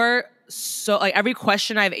you are so, like, every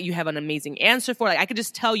question you have an amazing answer for. Like, I could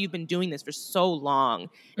just tell you've been doing this for so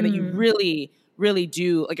long and that you really, really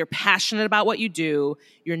do, like, you're passionate about what you do.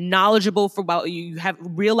 You're knowledgeable you have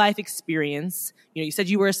real life experience. You said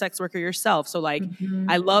you were a sex worker yourself. So like,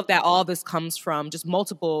 I love that all this comes from just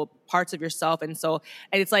multiple parts of yourself. And so,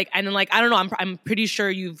 and it's like, and then like, I don't know, I'm pretty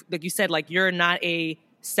sure like you said, like, you're not a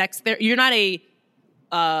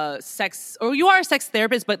sex, or you are a sex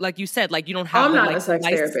therapist, but like you said, like you don't have. I'm not like, a sex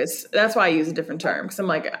therapist. That's why I use a different term, because I'm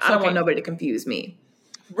like, I don't want nobody to confuse me.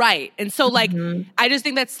 Right. And so like, I just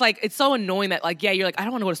think that's like, it's so annoying that like, yeah, you're like, I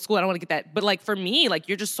don't want to go to school. I don't want to get that. But like for me, like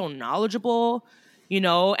you're just so knowledgeable, you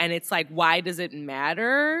know, and it's like, why does it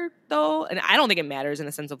matter though? And I don't think it matters in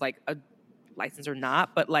the sense of like a license or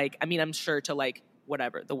not, but like, I mean, I'm sure to like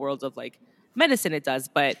whatever the worlds of like medicine it does,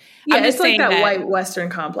 but yeah, I'm just it's like saying that white Western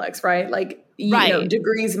complex, right? Like, you know,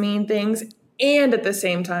 degrees mean things. And at the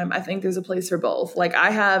same time, I think there's a place for both. Like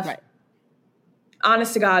I have,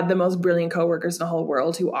 honest to God, the most brilliant coworkers in the whole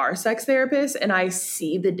world who are sex therapists. And I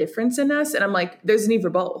see the difference in us. And I'm like, there's a need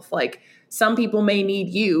for both. Like some people may need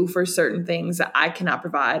you for certain things that I cannot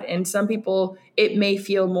provide. And some people, it may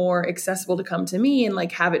feel more accessible to come to me and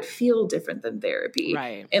like have it feel different than therapy.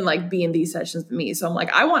 Right. And like be in these sessions with me. So I'm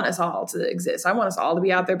like, I want us all to exist. I want us all to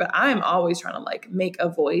be out there, but I'm always trying to like make a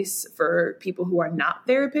voice for people who are not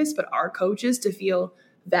therapists, but are coaches to feel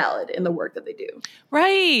valid in the work that they do.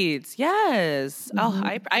 Right. Yes. Oh,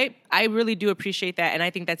 I really do appreciate that. And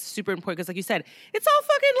I think that's super important because like you said, it's all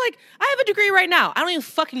fucking like, I have a degree right now. I don't even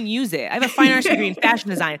fucking use it. I have a fine arts degree in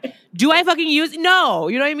fashion design. Do I fucking use it? No.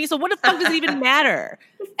 You know what I mean? So what the fuck does it even matter?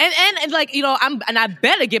 And like, you know, I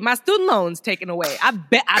better get my student loans taken away. Come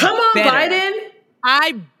on, Biden.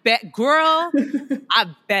 I bet, girl, I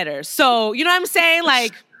better. So, you know what I'm saying?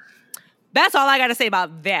 Like, that's all I got to say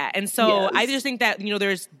about that. And so I just think that, you know,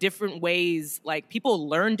 there's different ways, like people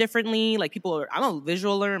learn differently. Like I'm a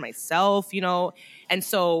visual learner myself, you know? And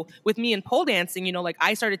so with me in pole dancing, you know, like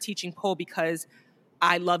I started teaching pole because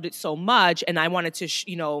I loved it so much. And I wanted to,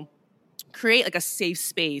 you know, create like a safe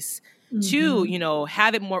space to, you know,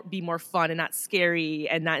 have it be more fun and not scary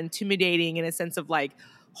and not intimidating in a sense of like,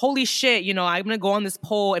 holy shit, you know, I'm going to go on this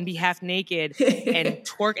pole and be half naked and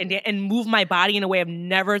twerk and move my body in a way I've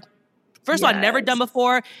never First of all, I've never done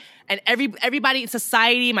before. And everybody in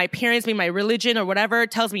society, my parents, maybe my religion or whatever,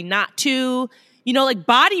 tells me not to. You know, like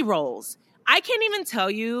body rolls. I can't even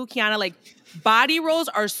tell you, Kiana, like body rolls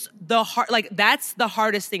are that's the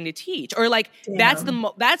hardest thing to teach. Or like that's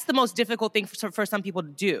the most difficult thing for some people to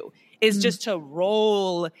do is just to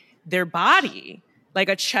roll their body like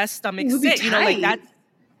a chest stomach sit. You know, like that's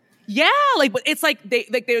like, but it's like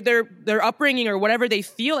their upbringing or whatever they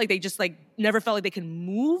feel like they just like never felt like they could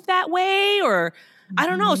move that way or I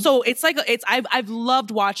don't know. So it's like I've loved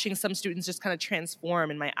watching some students just kind of transform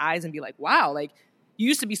in my eyes and be like, wow, like you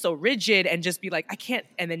used to be so rigid and just be like, I can't.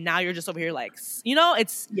 And then now you're just over here like, you know,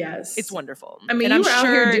 it's wonderful. I mean, you were out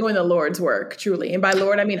here doing the Lord's work, truly. And by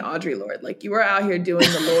Lord, I mean Audre Lorde. Like you were out here doing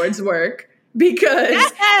the Lord's work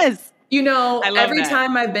because you know, every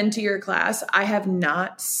time I've been to your class, I have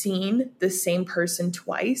not seen the same person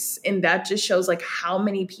twice. And that just shows like how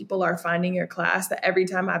many people are finding your class, that every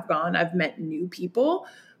time I've gone, I've met new people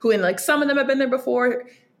who, and like some of them have been there before,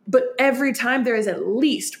 but every time there is at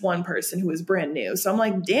least one person who is brand new. So I'm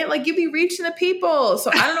like, damn, like you be reaching the people. So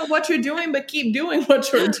I don't know what you're doing, but keep doing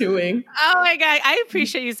what you're doing. Oh my God. I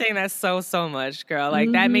appreciate you saying that so much, girl.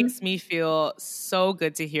 Like that makes me feel so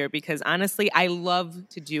good to hear because honestly, I love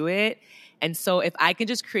to do it. And so if I can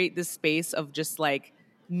just create this space of just like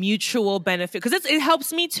mutual benefit, because it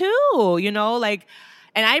helps me too, you know, like,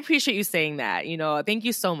 and I appreciate you saying that, you know, thank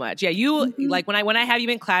you so much. Yeah. You like when I have you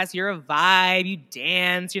in class, you're a vibe, you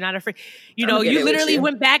dance, you're not afraid, you know, you literally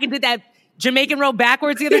went back and did that Jamaican roll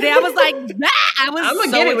backwards the other day. I was like, I'm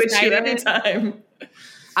gonna get it with you every time.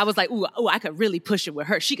 I was like, ooh, I could really push it with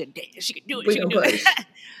her. She could dance, she could do it, she could do it.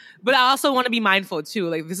 But I also want to be mindful too.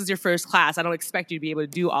 Like this is your first class. I don't expect you to be able to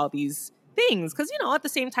do all these things because, you know, at the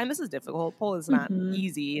same time, this is difficult. Pole is not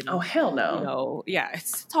easy. And, oh, hell no. You know, yeah,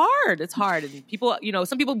 it's hard. It's hard. And people, you know,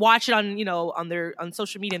 some people watch it on, you know, on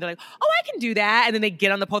social media and they're like, oh, I can do that. And then they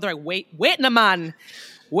get on the pole. They're like, wait, naman.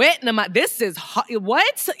 This is hot.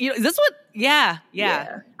 What? You know, is this what? Yeah.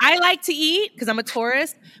 I like to eat because I'm a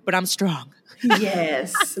tourist, but I'm strong.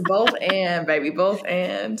 Yes. Both and, baby. Both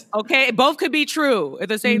and. Okay. Both could be true at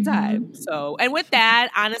the same time. So, and with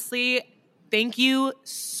that, honestly, thank you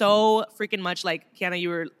so freaking much. Like, Kiana, you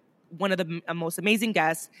were one of the most amazing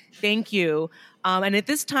guests. Thank you. And at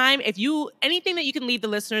this time, anything that you can leave the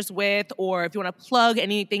listeners with, or if you want to plug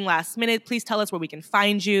anything last minute, please tell us where we can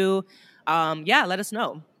find you. Let us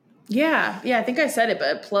know. Yeah, I think I said it,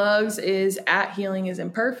 but plugs is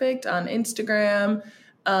 @HealingIsImperfect on Instagram.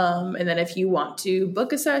 And then if you want to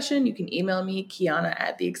book a session, you can email me,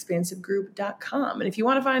 Kiana@theexpansivegroup.com. And if you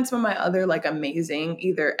want to find some of my other like amazing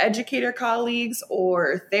either educator colleagues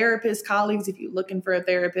or therapist colleagues, if you're looking for a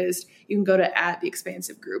therapist, you can go to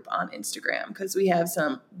 @theexpansivegroup on Instagram because we have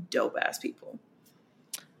some dope ass people.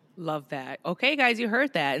 Love that. Okay, guys, you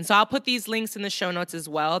heard that. And so I'll put these links in the show notes as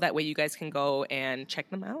well. That way you guys can go and check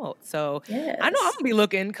them out. So Yes. I know I'm going to be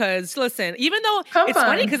looking because, listen, even though Come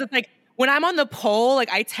funny on. because it's like when I'm on the pole,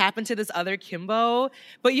 like I tap into this other Kimbo.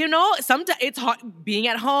 But, you know, sometimes it's hard being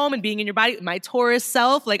at home and being in your body. My Taurus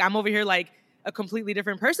self, like I'm over here like a completely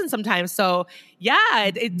different person sometimes. So,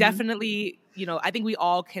 yeah, it definitely, you know, I think we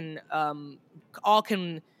all can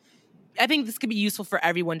I think this could be useful for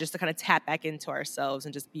everyone just to kind of tap back into ourselves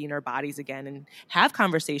and just be in our bodies again and have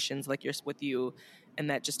conversations like yours with you and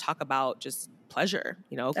that just talk about just pleasure,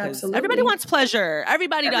 you know, because everybody wants pleasure.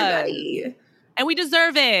 Everybody does. And we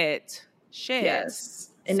deserve it. Shit. Yes,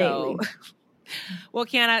 innately. So, well,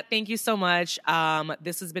 Kiana, thank you so much.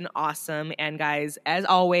 This has been awesome. And guys, as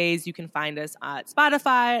always, you can find us at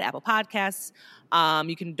Spotify, at Apple Podcasts.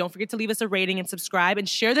 Don't forget to leave us a rating and subscribe and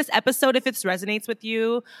share this episode if it resonates with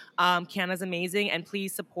you. Kiana's amazing, and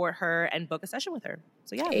please support her and book a session with her.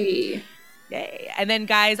 So yeah. Hey. Yay. And then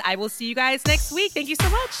guys, I will see you guys next week. Thank you so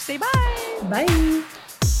much. Say bye. Bye.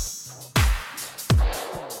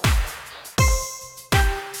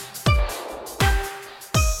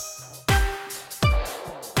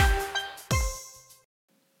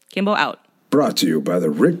 Kimbo out. Brought to you by the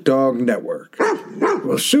Rick Dog Network.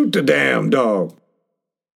 Well, shoot the damn dog.